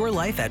enrich your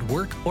life at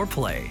work or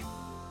play.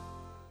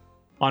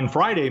 On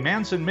Friday,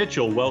 Manson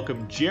Mitchell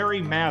welcomed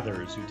Jerry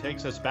Mathers, who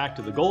takes us back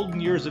to the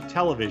golden years of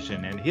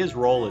television and his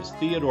role as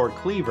Theodore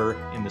Cleaver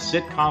in the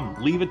sitcom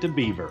Leave It to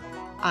Beaver.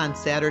 On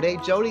Saturday,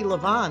 Jody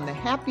Levon, the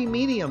happy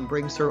medium,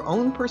 brings her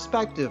own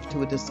perspective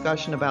to a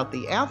discussion about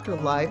the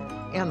afterlife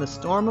and the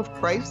storm of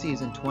crises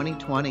in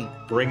 2020.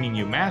 Bringing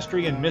you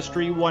mastery and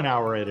mystery 1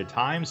 hour at a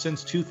time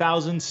since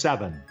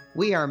 2007.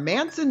 We are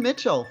Manson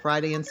Mitchell,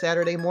 Friday and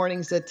Saturday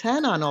mornings at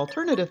 10 on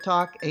Alternative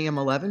Talk, AM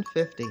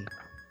 1150.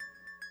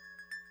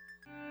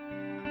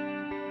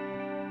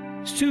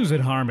 Susan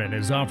Harmon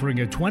is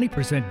offering a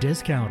 20%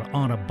 discount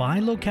on a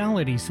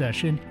bi-locality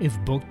session if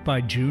booked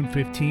by June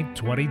 15,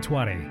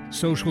 2020.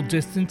 Social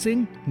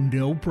distancing?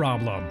 No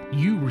problem.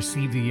 You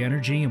receive the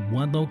energy in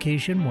one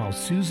location while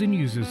Susan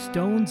uses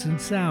stones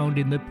and sound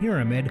in the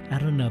pyramid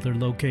at another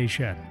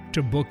location.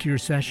 To book your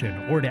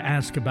session or to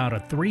ask about a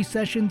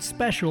 3-session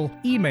special,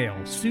 email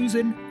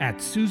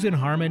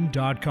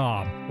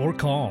susan@susanharmon.com or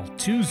call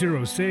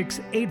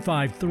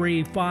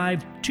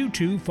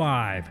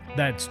 206-853-5225.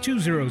 That's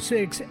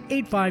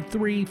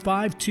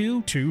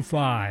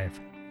 206-853-5225.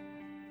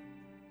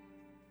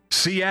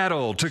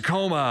 Seattle,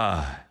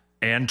 Tacoma,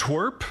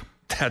 Antwerp?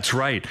 That's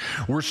right.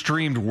 We're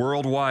streamed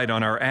worldwide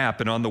on our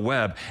app and on the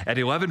web at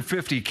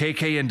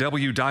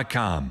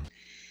 1150kknw.com.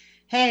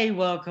 Hey,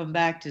 welcome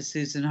back to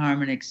Susan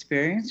Harmon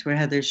Experience, where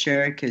Heather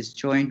Sherrick has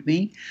joined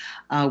me.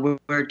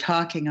 We're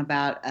talking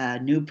about a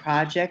new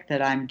project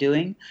that I'm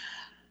doing,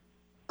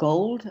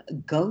 Gold,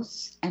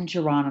 Ghosts, and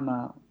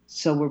Geronimo.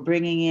 So we're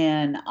bringing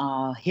in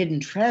hidden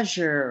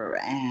treasure,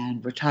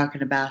 and we're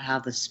talking about how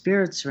the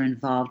spirits are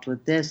involved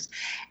with this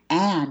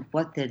and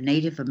what the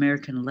Native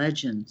American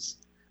legends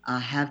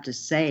have to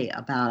say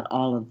about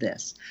all of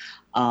this.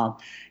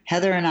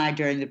 Heather and I,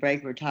 during the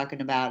break, were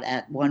talking about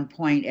at one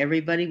point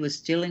everybody was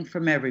stealing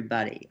from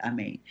everybody. I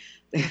mean,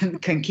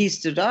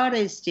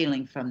 conquistadores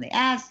stealing from the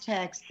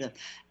Aztecs, the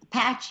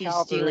Apaches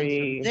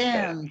stealing from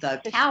them,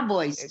 the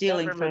cowboys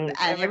stealing from,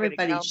 and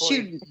everybody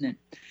shooting. And,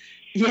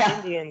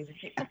 Indians,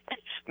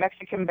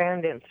 Mexican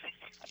bandits.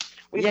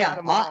 We got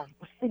them all.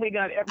 We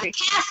got every a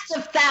cast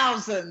of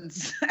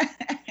thousands.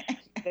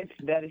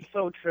 That is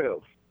so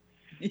true.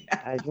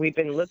 Yeah. As we've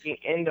been looking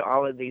into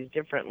all of these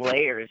different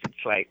layers,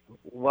 it's like,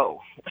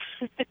 whoa.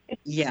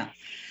 Yeah.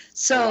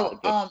 So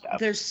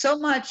there's so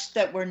much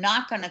that we're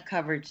not going to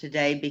cover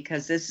today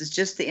because this is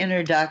just the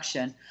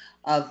introduction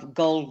of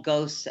Gold,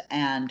 Ghosts,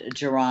 and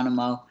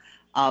Geronimo.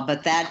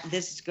 But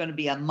this is going to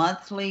be a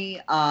monthly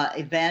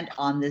event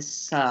on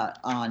this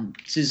on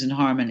Susan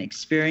Harmon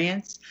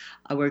Experience.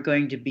 We're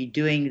going to be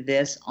doing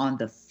this on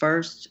the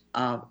first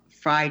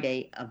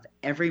Friday of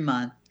every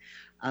month.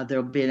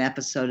 There'll be an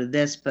episode of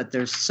this, but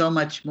there's so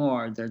much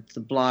more. There's the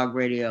blog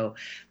radio.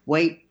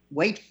 Wait,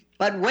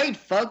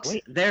 folks,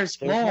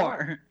 there's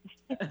more.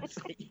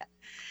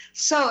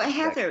 So,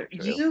 Heather,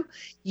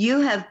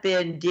 you have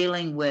been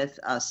dealing with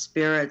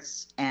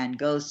spirits and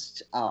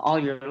ghosts all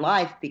your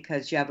life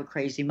because you have a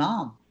crazy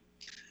mom.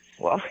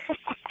 Well,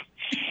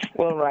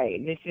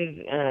 right. This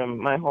is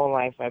my whole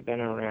life. I've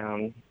been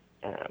around,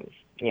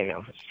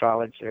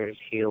 astrologers,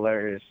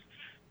 healers,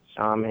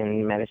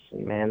 shaman,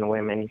 medicine men,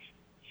 women,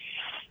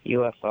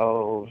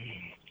 UFO,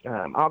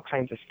 all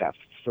kinds of stuff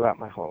throughout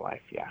my whole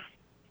life. Yeah.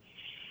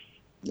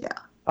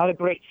 A lot of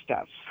great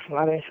stuff.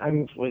 Now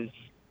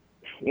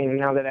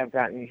that I've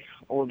gotten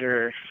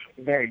older,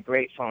 very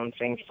grateful and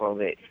thankful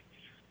that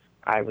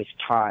I was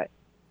taught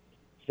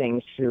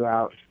things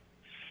throughout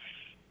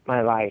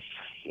my life,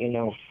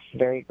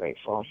 very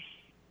grateful.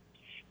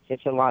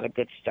 It's a lot of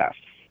good stuff,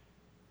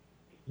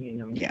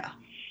 Yeah.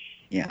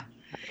 Yeah.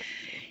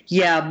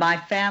 Yeah, my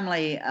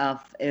family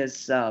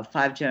is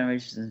 5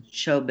 generations in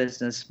show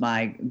business.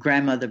 My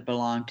grandmother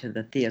belonged to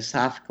the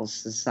Theosophical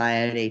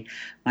Society.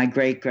 My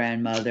great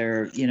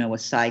grandmother,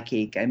 was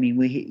psychic. I mean,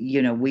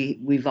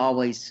 we've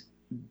always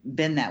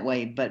been that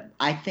way, but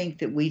I think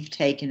that we've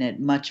taken it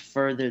much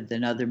further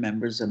than other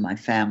members of my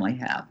family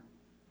have.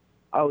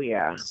 Oh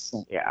yeah,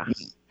 So, yeah.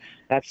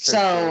 That's for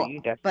sure.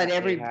 You but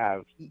definitely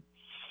have.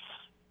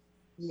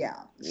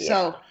 Yeah. Yeah.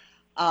 So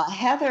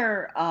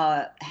Heather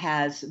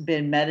has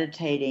been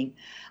meditating,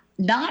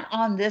 not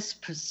on this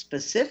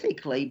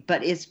specifically,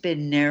 but it's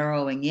been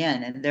narrowing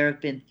in, and there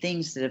have been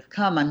things that have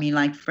come. I mean,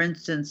 like for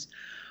instance,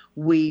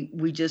 we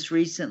just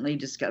recently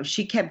discovered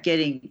she kept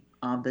getting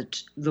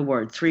the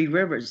word Three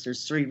Rivers.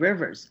 There's Three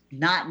Rivers,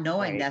 not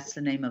knowing Right. that's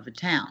the name of a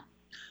town.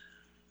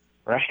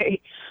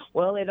 Right.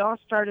 Well, it all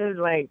started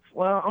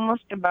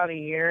almost about a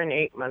year and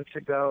 8 months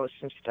ago.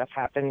 Some stuff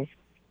happened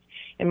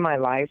in my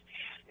life.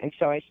 And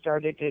so I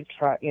started to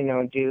try,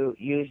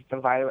 use the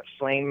violet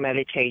flame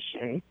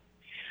meditation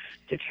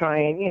to try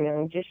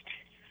and, just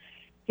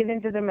get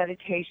into the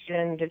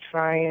meditation to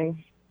try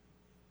and,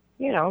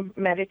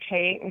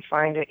 meditate and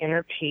find an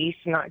inner peace,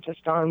 not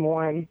just on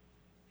one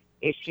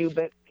issue,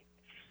 but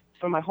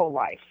for my whole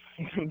life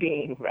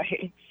being,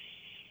 right?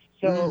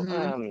 So,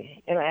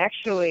 and I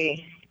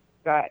actually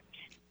got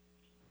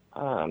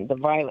the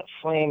violet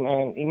flame,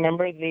 and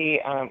remember the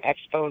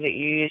expo that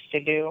you used to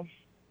do?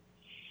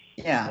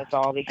 Yeah, with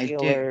all the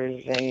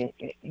healers and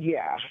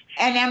yeah.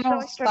 And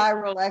Emerald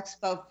Spiral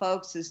Expo,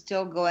 folks, is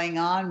still going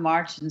on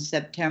March and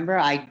September.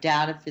 I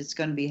doubt if it's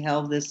going to be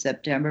held this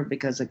September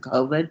because of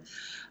COVID,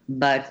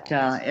 but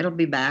it'll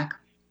be back.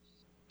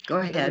 Go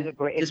ahead.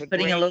 Just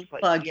putting a little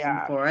plug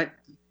in for it.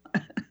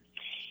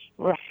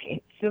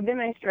 Right. So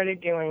then I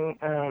started doing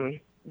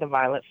the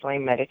Violet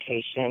Flame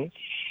meditation,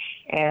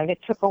 and it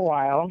took a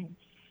while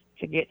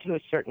to get to a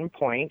certain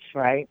point,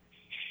 right?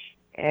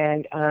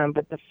 And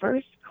but the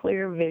first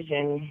clear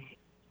vision,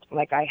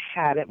 like I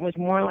had, it was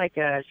more like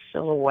a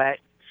silhouette,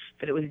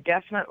 but it was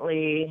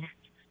definitely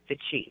the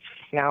chief.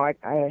 Now I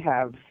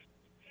have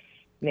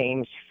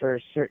names for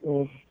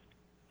certain,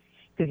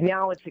 because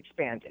now it's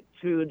expanded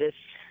through this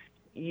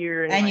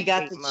year and you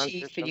got the months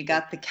chief and you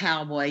got the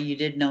cowboy. You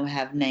didn't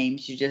have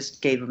names. You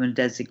just gave them a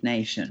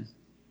designation.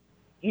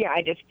 Yeah,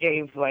 I just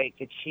gave like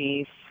the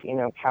chief,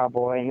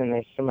 cowboy, and then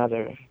there's some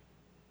other.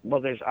 Well,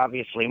 there's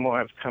obviously more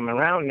have come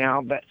around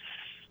now, but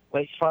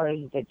as far as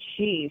the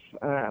chief,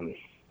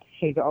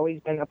 he's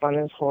always been up on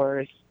his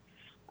horse.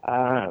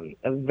 A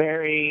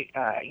very,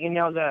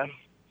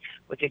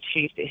 with the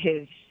chief,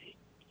 his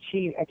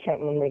chief, I can't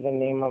remember the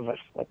name of it,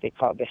 what they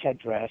call the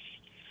headdress,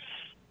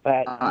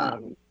 but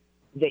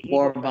the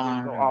eagle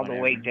feathers go all the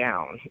way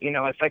down.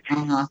 It's like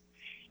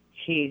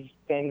he's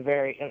been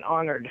very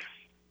honored.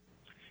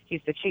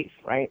 He's the chief,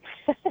 right?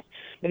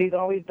 But he's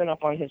always been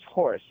up on his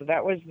horse. So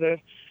that was the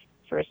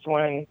first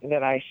one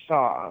that I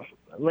saw.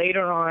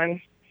 Later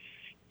on,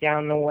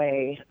 down the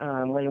way,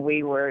 when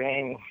we were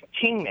in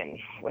Kingman,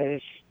 was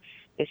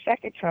the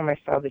second time I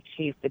saw the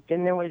chief. But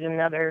then there was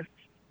another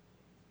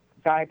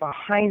guy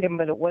behind him,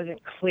 but it wasn't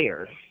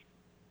clear.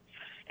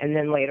 And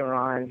then later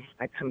on,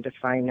 I come to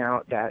find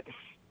out that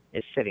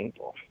it's Sitting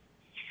Bull,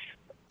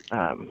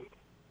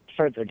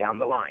 further down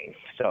the line.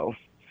 So,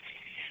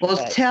 well,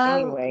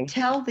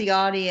 tell the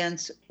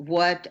audience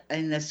what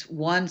in this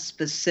one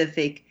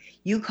specific.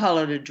 You call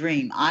it a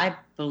dream. I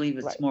believe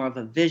it's more of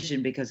a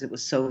vision because it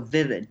was so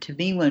vivid. To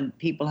me, when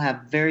people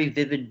have very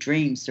vivid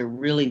dreams, they're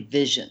really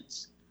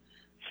visions.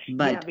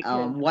 But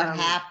what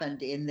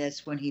happened in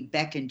this when he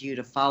beckoned you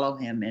to follow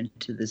him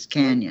into this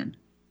canyon?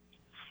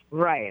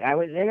 Right. I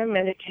was in a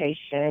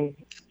meditation,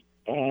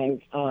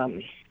 and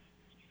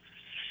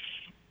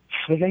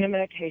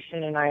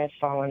I had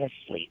fallen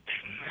asleep.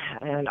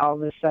 And all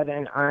of a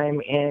sudden, I'm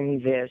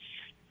in this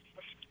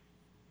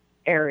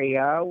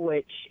area,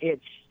 which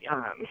it's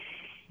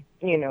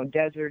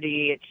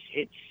deserty.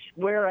 It's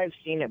where I've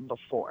seen it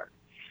before.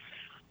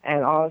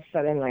 And all of a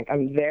sudden, like,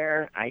 I'm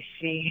there, I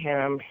see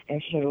him,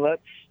 and he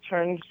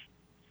turns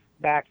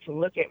back to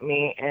look at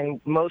me and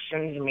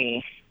motions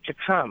me to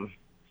come.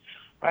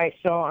 Right?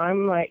 So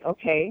I'm like,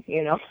 okay,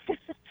 and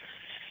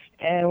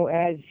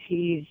as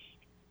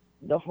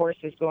the horse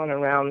is going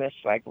around this,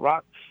 like,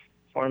 rock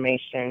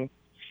formation,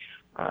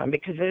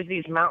 because there's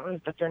these mountains,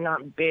 but they're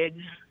not big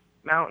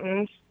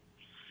mountains,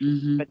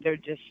 but they're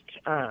just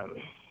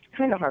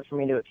kind of hard for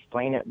me to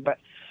explain it. But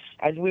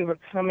as we were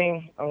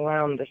coming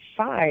around the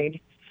side,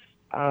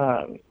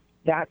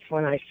 that's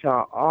when I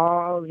saw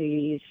all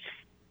these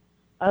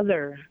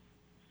other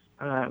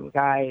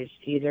guys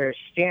either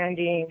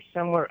standing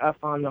somewhere up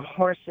on the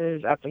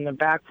horses, up in the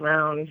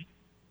background,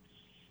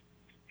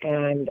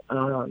 and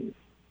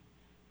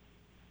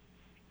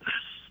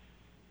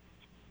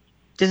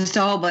just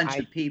a whole bunch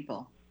of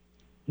people.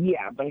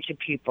 Yeah, a bunch of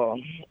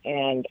people.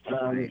 And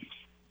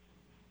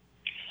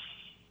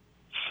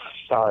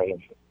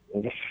sorry,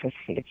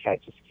 the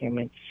cat just came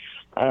in.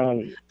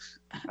 I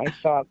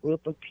saw a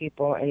group of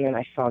people, and then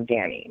I saw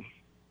Danny.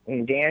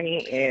 And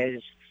Danny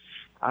is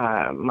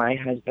my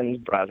husband's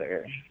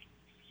brother,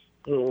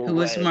 who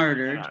was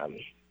murdered.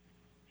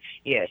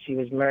 Yes, he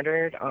was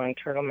murdered on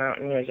Turtle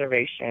Mountain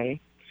Reservation.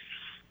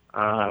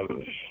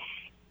 And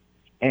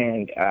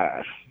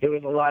there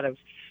was a lot of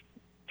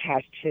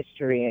past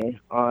history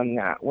on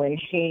that. When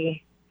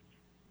he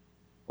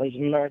was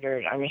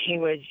murdered, I mean,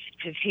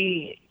 because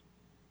he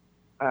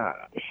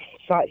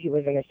thought he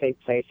was in a safe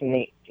place,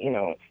 and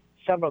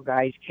several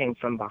guys came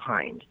from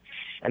behind.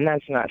 And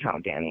that's not how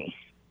Danny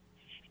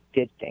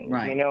did things,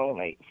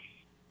 right.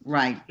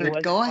 Right,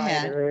 but go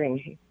ahead.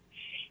 And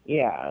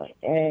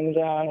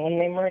when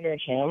they murdered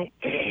him,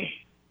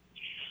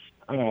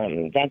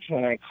 that's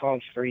when I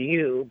called for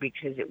you,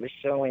 because it was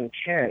so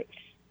intense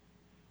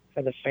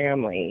for the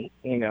family,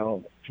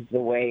 because the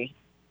way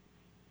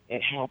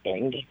it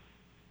happened.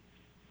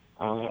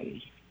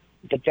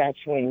 But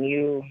that's when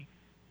you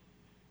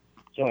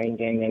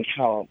joined in and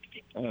helped.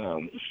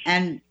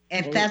 And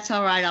if that's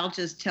all right, I'll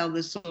just tell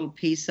this little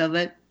piece of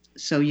it,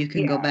 so you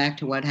can go back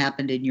to what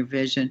happened in your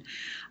vision.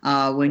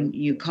 When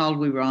you called,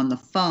 we were on the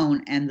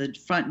phone, and the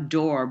front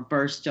door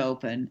burst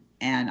open,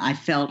 and I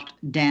felt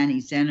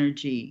Danny's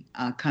energy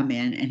come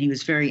in, and he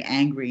was very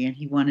angry, and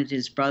he wanted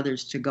his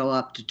brothers to go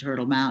up to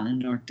Turtle Mountain in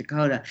North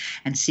Dakota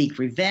and seek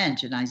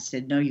revenge. And I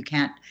said, no, you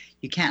can't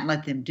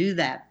let them do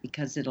that,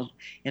 because it'll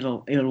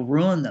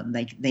ruin them.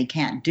 They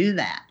can't do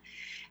that.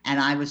 And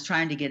I was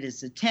trying to get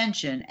his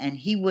attention, and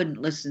he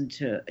wouldn't listen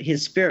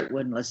his spirit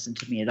wouldn't listen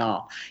to me at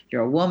all.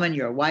 You're a woman,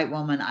 you're a white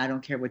woman, I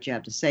don't care what you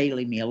have to say,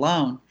 leave me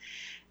alone.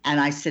 And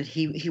I said,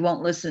 he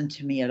won't listen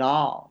to me at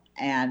all.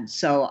 And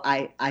so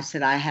I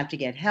said, I have to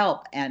get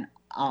help. And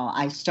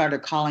I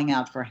started calling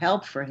out for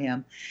help for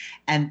him.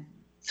 And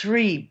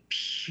 3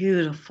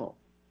 beautiful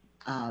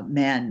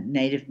men,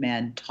 Native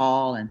men,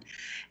 tall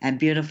and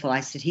beautiful.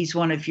 I said, he's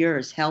one of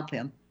yours, help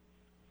him.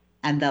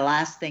 And the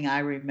last thing I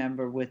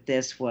remember with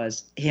this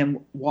was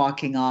him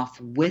walking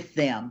off with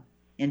them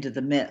into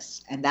the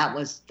mist. And that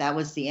was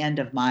the end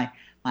of my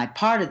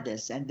part of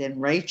this. And then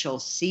Rachel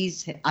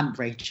sees him. I'm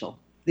Rachel,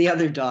 the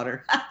other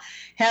daughter.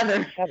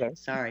 Heather.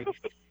 Sorry.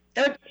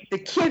 The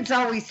kids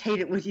always hate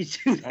it when you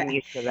do that. I'm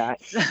used to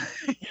that.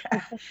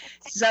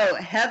 So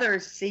Heather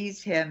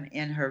sees him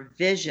in her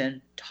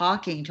vision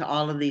talking to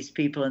all of these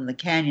people in the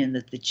canyon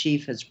that the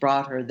chief has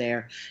brought her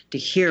there to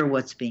hear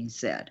what's being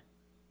said.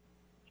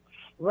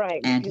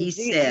 Right. And he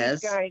says,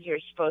 these guys are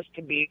supposed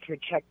to be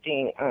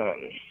protecting,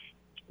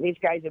 these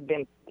guys have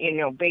been,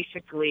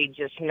 basically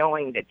just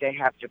knowing that they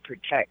have to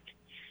protect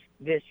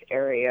this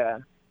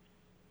area,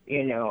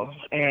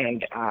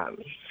 and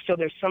so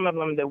there's some of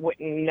them that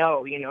wouldn't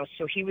know,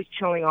 so he was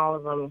telling all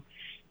of them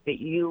that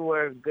you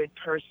were a good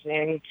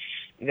person,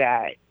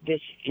 that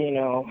this,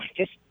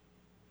 just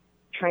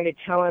kind of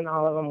telling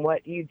all of them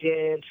what you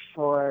did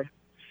for,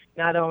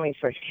 not only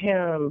for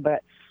him,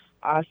 but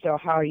also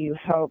how you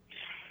helped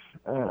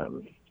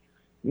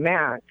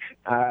Mac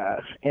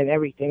and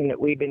everything that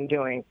we've been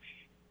doing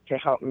to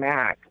help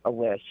Mac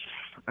with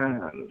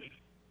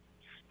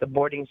the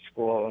boarding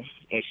school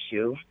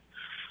issue,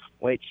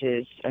 which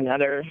is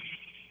another.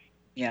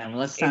 Yeah, well,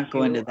 let's not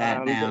go into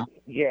that now.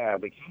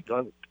 We can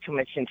go too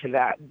much into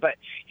that. But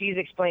he's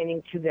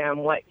explaining to them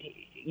what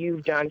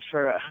you've done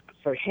for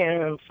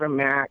him, for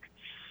Mac,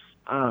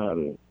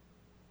 and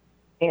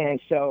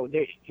so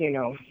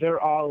they're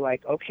all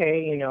like,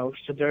 okay,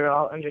 so they're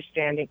all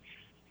understanding.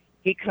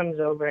 He comes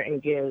over and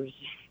gives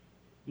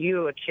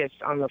you a kiss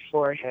on the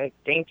forehead,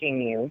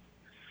 thanking you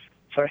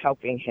for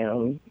helping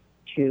him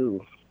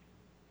to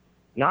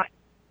not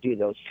do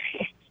those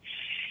things.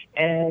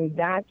 And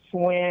that's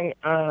when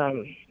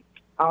all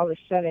of a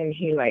sudden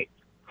he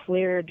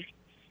cleared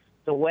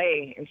the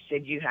way and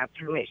said, you have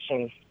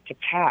permission to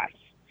pass.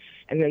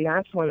 And then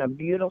that's when a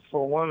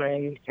beautiful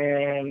woman,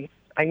 and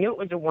I knew it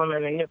was a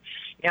woman,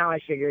 now I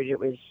figured it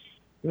was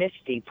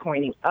Misty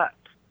pointing up,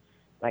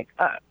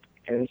 up.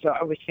 And so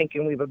I was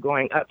thinking we were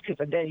going up,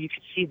 because then you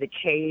could see the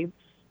cave.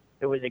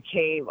 There was a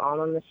cave all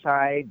on the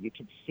side. You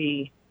could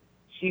see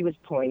she was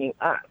pointing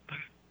up,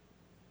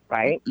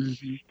 right?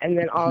 Mm-hmm. And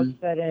then all of a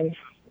sudden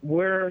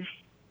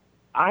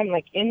I'm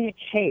in the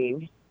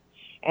cave,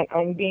 and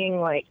I'm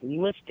being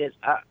lifted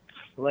up.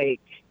 I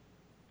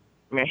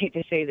hate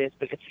to say this,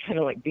 but it's kind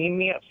of beam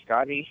me up,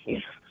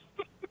 Scotty.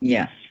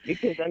 Yeah.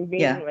 Because I'm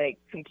being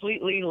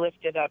completely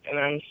lifted up, and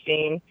I'm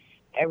seeing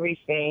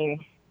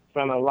everything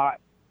from a lot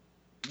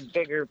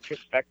bigger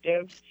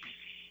perspective.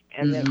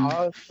 And then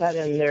all of a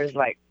sudden there's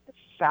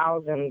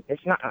thousands,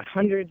 it's not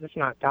hundreds, it's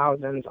not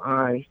thousands,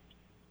 on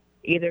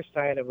either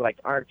side of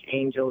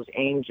archangels,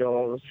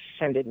 angels,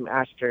 ascended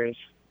masters,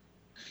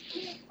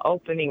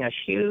 opening a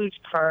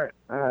huge part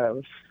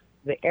of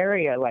the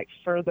area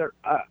further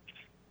up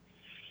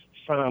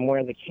from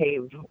where the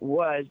cave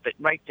was, but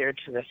right there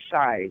to the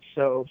side.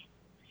 So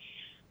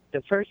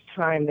the first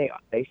time they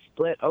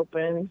split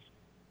open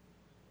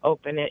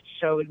it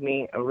showed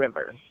me a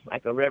river,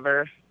 a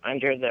river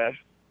under the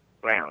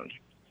ground,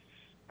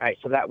 All right,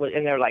 so that was,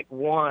 and they're like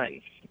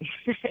 1.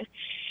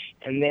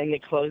 And then they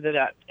close it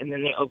up, and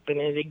then they open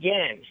it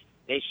again.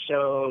 They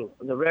show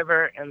the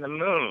river and the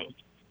moon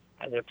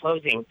as they're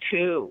closing,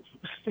 2.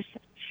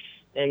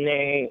 Then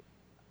they,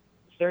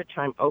 third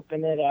time,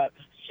 open it up,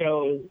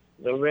 show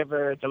the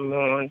river, the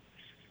moon,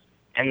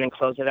 and then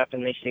close it up,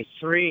 and they say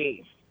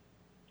 3.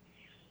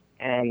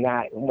 And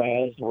that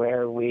was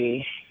where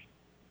we,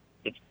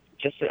 it's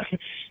just,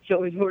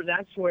 so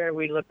that's where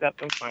we look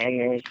up and find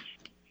there's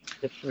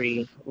the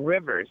 3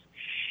 rivers.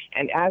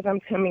 And as I'm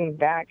coming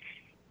back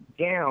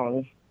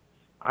down,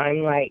 I'm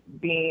like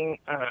being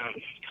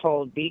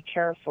told, be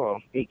careful.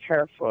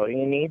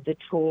 You need the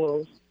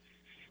tools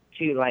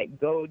to like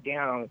go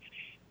down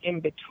in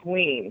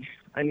between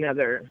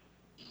another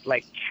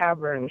like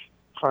cavern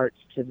parts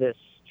to this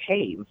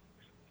cave.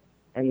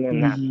 And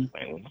then that's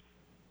when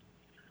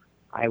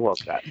I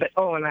woke up. But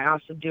and I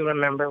also do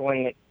remember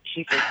when the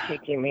chief was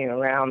taking me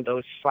around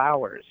those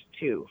flowers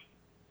too.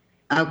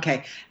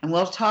 Okay, and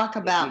we'll talk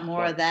about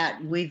more of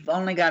that. We've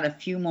only got a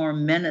few more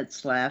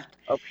minutes left.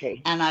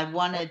 Okay. And I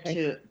wanted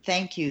to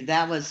thank you.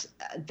 That's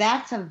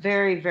a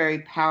very, very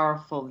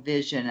powerful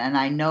vision, and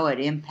I know it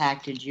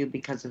impacted you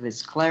because of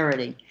its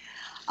clarity.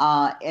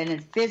 And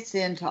it fits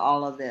into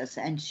all of this.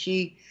 And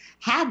she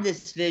had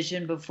this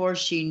vision before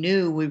she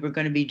knew we were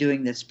going to be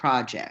doing this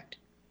project.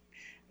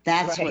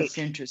 That's what's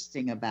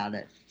interesting about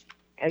it.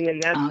 And then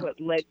that's what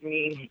led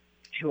me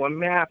to a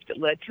map that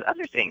led to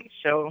other things.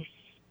 So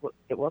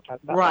we'll talk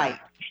about that.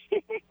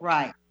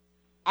 Right.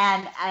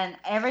 And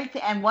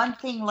everything, and one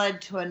thing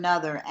led to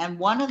another. And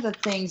one of the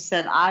things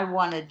that I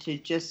wanted to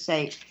just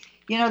say,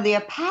 the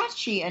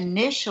Apache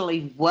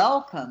initially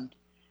welcomed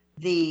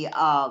the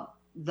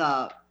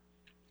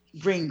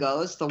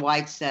gringos, the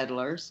white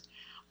settlers,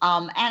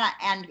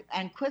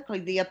 and quickly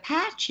the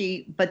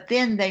Apache, but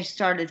then they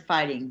started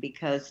fighting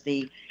because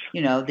the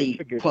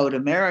quote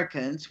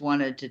Americans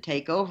wanted to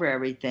take over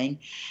everything,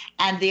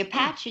 and the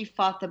Apache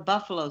fought the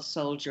Buffalo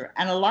Soldier,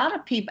 and a lot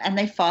of people, and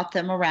they fought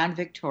them around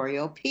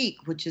Victoria Peak,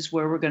 which is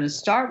where we're going to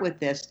start with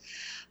this.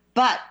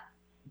 But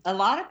a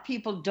lot of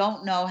people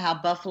don't know how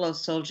Buffalo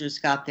Soldiers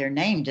got their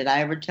name. Did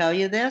I ever tell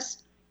you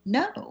this?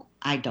 No,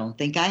 I don't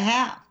think I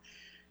have.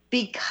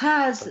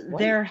 Because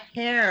their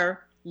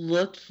hair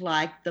looked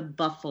like the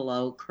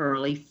buffalo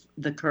curly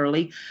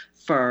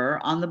fur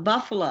on the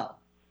buffalo.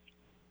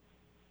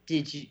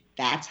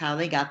 That's how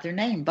they got their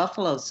name,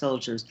 Buffalo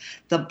Soldiers.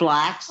 The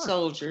black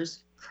soldiers,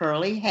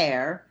 curly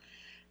hair,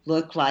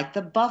 looked like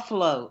the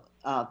buffalo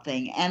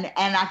thing. And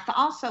I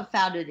also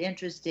found it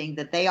interesting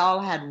that they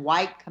all had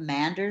white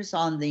commanders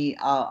on the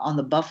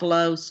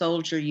Buffalo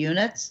Soldier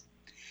units.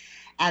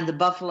 And the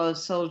Buffalo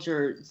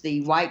Soldiers,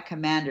 the white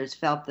commanders,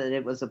 felt that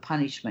it was a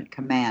punishment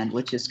command,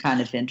 which is kind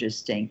of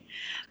interesting.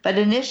 But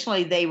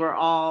initially, they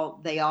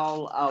all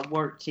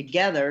worked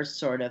together,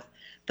 sort of.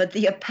 But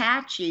the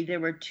Apache,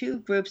 there were 2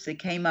 groups that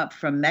came up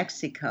from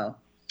Mexico,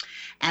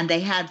 and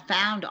they had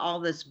found all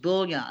this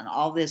bullion,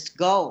 all this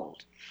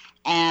gold,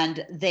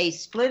 and they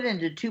split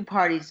into 2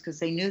 parties because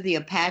they knew the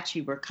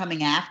Apache were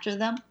coming after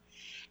them.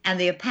 And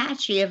the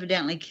Apache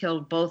evidently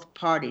killed both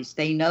parties.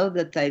 They know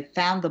that they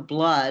found the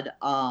blood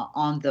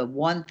on the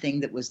one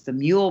thing that was the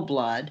mule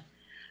blood,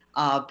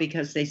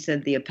 because they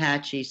said the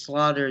Apache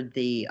slaughtered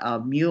the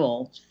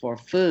mule for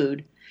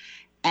food.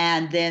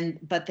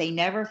 But they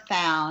never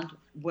found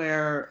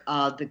where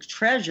the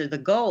treasure, the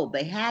gold.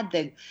 They had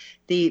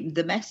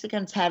the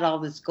Mexicans had all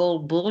this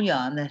gold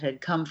bullion that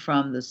had come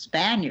from the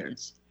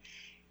Spaniards.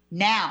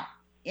 Now,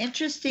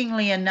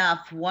 interestingly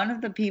enough, one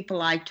of the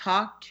people I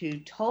talked to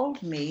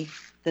told me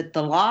that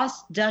the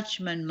Lost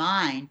Dutchman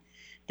mine,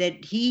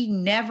 that he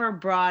never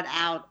brought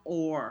out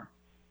ore.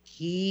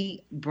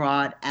 He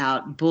brought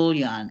out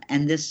bullion.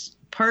 And this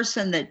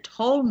person that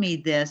told me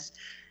this,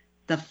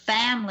 the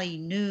family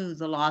knew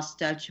the Lost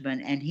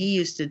Dutchman, and he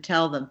used to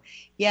tell them,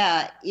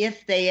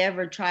 if they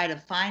ever try to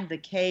find the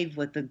cave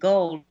with the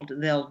gold,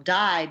 they'll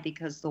die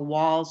because the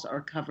walls are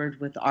covered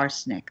with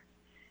arsenic.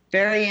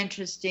 Very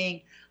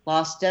interesting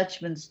Lost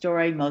Dutchman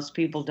story. Most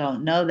people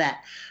don't know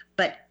that.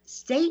 But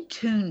stay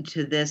tuned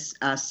to this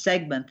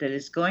segment that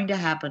is going to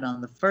happen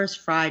on the first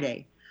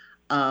Friday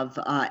of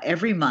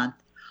every month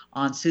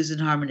on Susan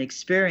Harmon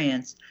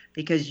Experience,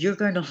 because you're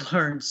going to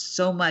learn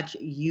so much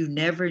you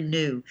never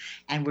knew,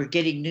 and we're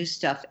getting new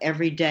stuff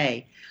every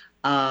day.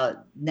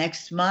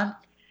 Next month,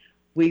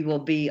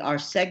 our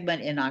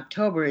segment in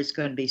October is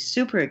going to be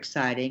super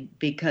exciting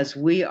because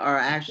we are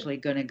actually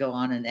going to go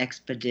on an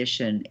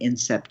expedition in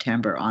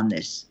September on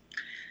this.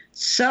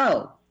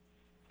 So,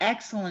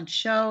 excellent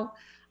show.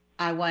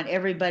 I want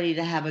everybody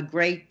to have a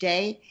great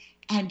day.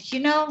 And,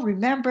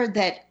 remember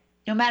that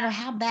no matter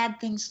how bad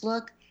things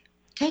look,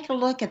 take a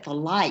look at the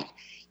light.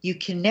 You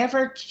can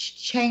never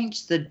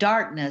change the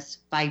darkness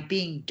by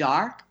being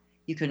dark.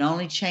 You can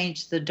only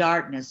change the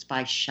darkness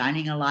by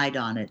shining a light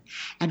on it.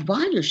 And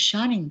while you're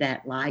shining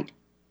that light,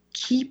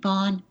 keep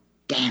on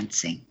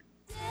dancing.